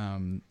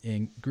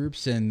in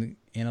groups in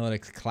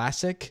Analytics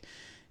Classic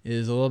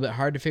is a little bit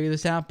hard to figure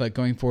this out, but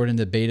going forward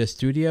into Beta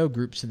Studio,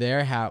 groups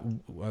there have,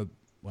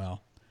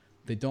 well,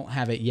 they don't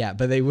have it yet,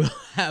 but they will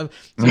have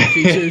some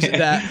features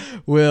that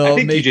will. I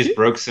think you just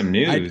broke some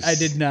news. I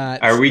did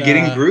not. Are we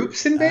getting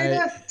groups in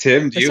beta?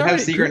 Tim, do you have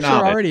secret knowledge?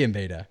 Groups are already in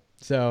beta.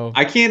 So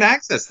I can't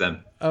access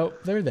them. oh,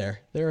 they're there.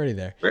 They're already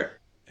there. Where?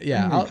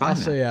 Yeah, I'll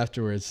show you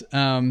afterwards.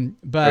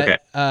 Okay.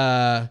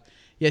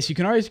 Yes, you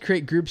can always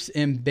create groups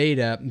in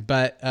beta,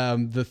 but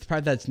the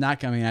part that's not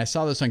coming, I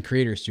saw this on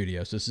Creator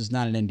Studio, so this is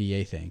not an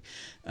NDA thing,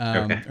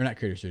 Okay. or not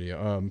Creator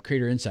Studio,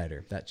 Creator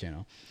Insider, that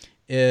channel,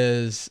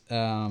 is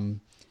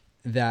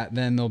that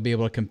then they'll be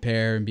able to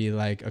compare and be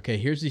like, okay,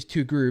 here's these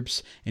two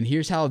groups, and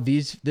here's how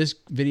this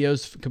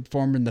videos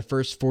performed in the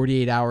first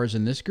 48 hours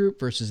in this group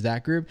versus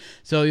that group.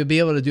 So you'll be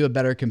able to do a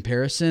better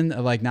comparison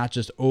of like not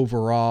just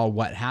overall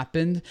what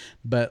happened,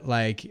 but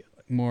like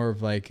more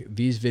of like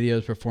these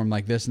videos performed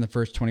like this in the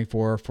first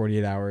 24 or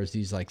 48 hours,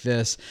 these like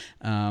this,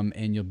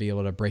 and you'll be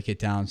able to break it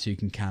down so you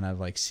can kind of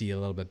like see a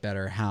little bit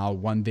better how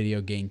one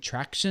video gained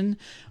traction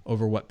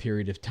over what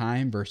period of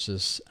time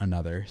versus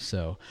another.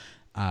 So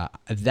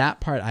that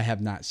part I have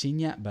not seen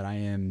yet, but I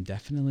am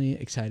definitely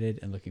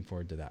excited and looking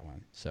forward to that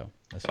one. So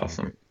that's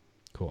awesome. Great.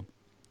 Cool.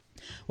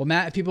 Well,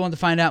 Matt, if people want to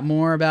find out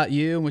more about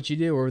you and what you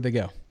do, where would they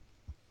go?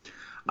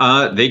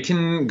 They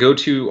can go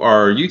to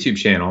our YouTube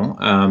channel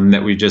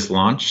that we just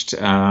launched.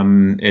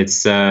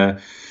 It's a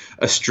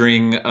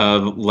string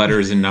of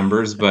letters and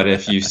numbers, but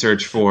if you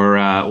search for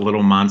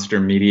Little Monster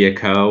Media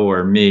Co.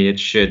 or me, it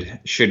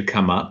should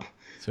come up.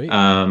 Sweet.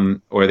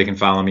 Or they can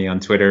follow me on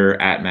Twitter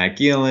at Matt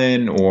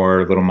Gielen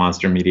or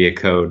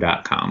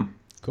littlemonstermediaco.com.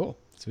 Cool.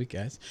 Sweet,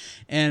 guys.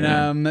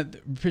 And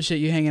appreciate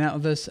you hanging out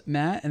with us,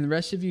 Matt, and the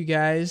rest of you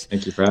guys.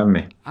 Thank you for having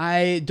me.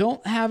 I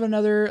don't have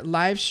another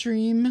live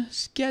stream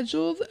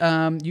scheduled.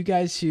 You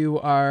guys who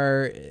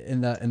are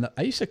in the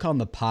I used to call them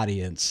the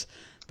podience,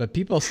 but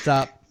people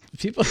stop.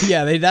 People,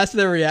 yeah, that's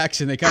their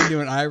reaction. They kind of do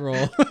an eye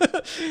roll,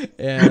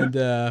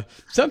 and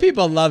some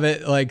people love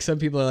it. Like some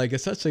people are like,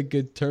 it's such a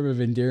good term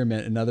of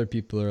endearment, and other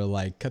people are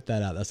like, cut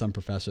that out. That's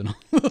unprofessional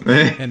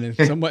and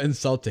it's somewhat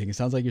insulting. It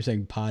sounds like you're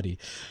saying potty,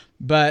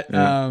 but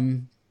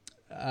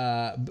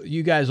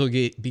you guys will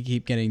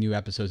keep getting new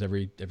episodes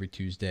every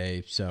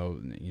Tuesday. So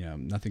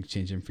nothing's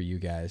changing for you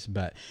guys.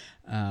 But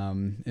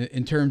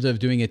in terms of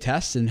doing a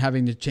test and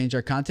having to change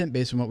our content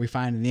based on what we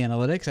find in the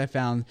analytics, I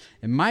found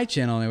in my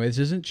channel anyway, this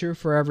isn't true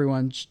for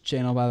everyone's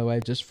channel, by the way,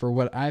 just for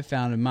what I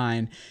found in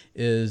mine,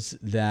 is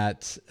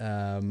that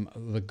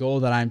the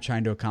goal that I'm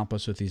trying to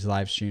accomplish with these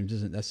live streams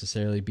isn't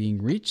necessarily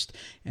being reached.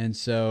 And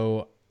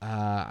so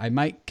I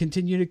might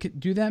continue to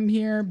do them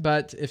here,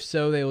 but if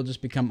so, they will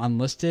just become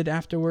unlisted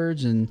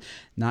afterwards and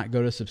not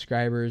go to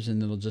subscribers,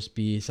 and it'll just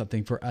be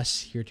something for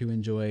us here to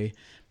enjoy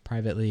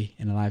privately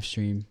in a live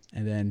stream.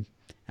 And then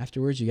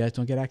afterwards, you guys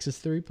don't get access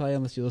to the replay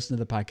unless you listen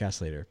to the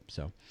podcast later.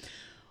 So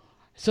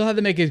still have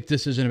to make a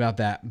decision about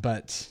that,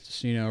 but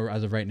just,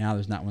 as of right now,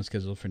 there's not one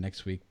scheduled for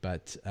next week,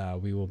 but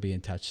we will be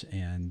in touch,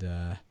 and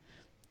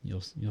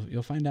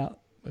you'll find out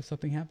if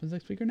something happens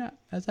next week or not,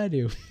 as I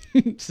do.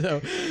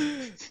 So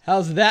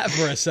how's that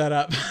for a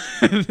setup?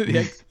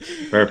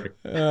 Perfect.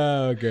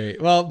 Oh, great.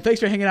 Well,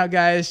 thanks for hanging out,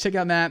 guys. Check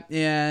out Matt,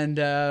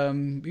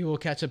 and we will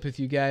catch up with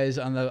you guys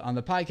on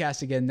the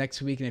podcast again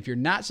next week. And if you're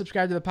not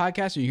subscribed to the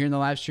podcast or you're hearing the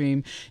live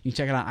stream, you can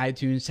check it out on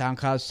iTunes,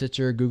 SoundCloud,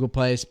 Stitcher, Google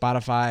Play,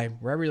 Spotify,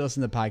 wherever you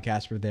listen to the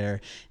podcast, we're there,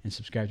 and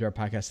subscribe to our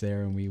podcast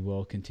there, and we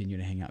will continue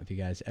to hang out with you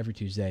guys every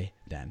Tuesday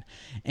then.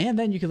 And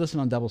then you can listen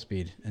on double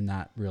speed and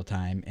not real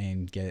time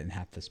and get it in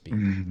half the speed,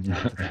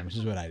 half the time, which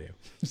is what I do.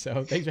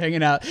 So thanks for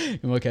hanging out,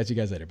 and we'll catch you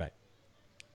guys later. Bye.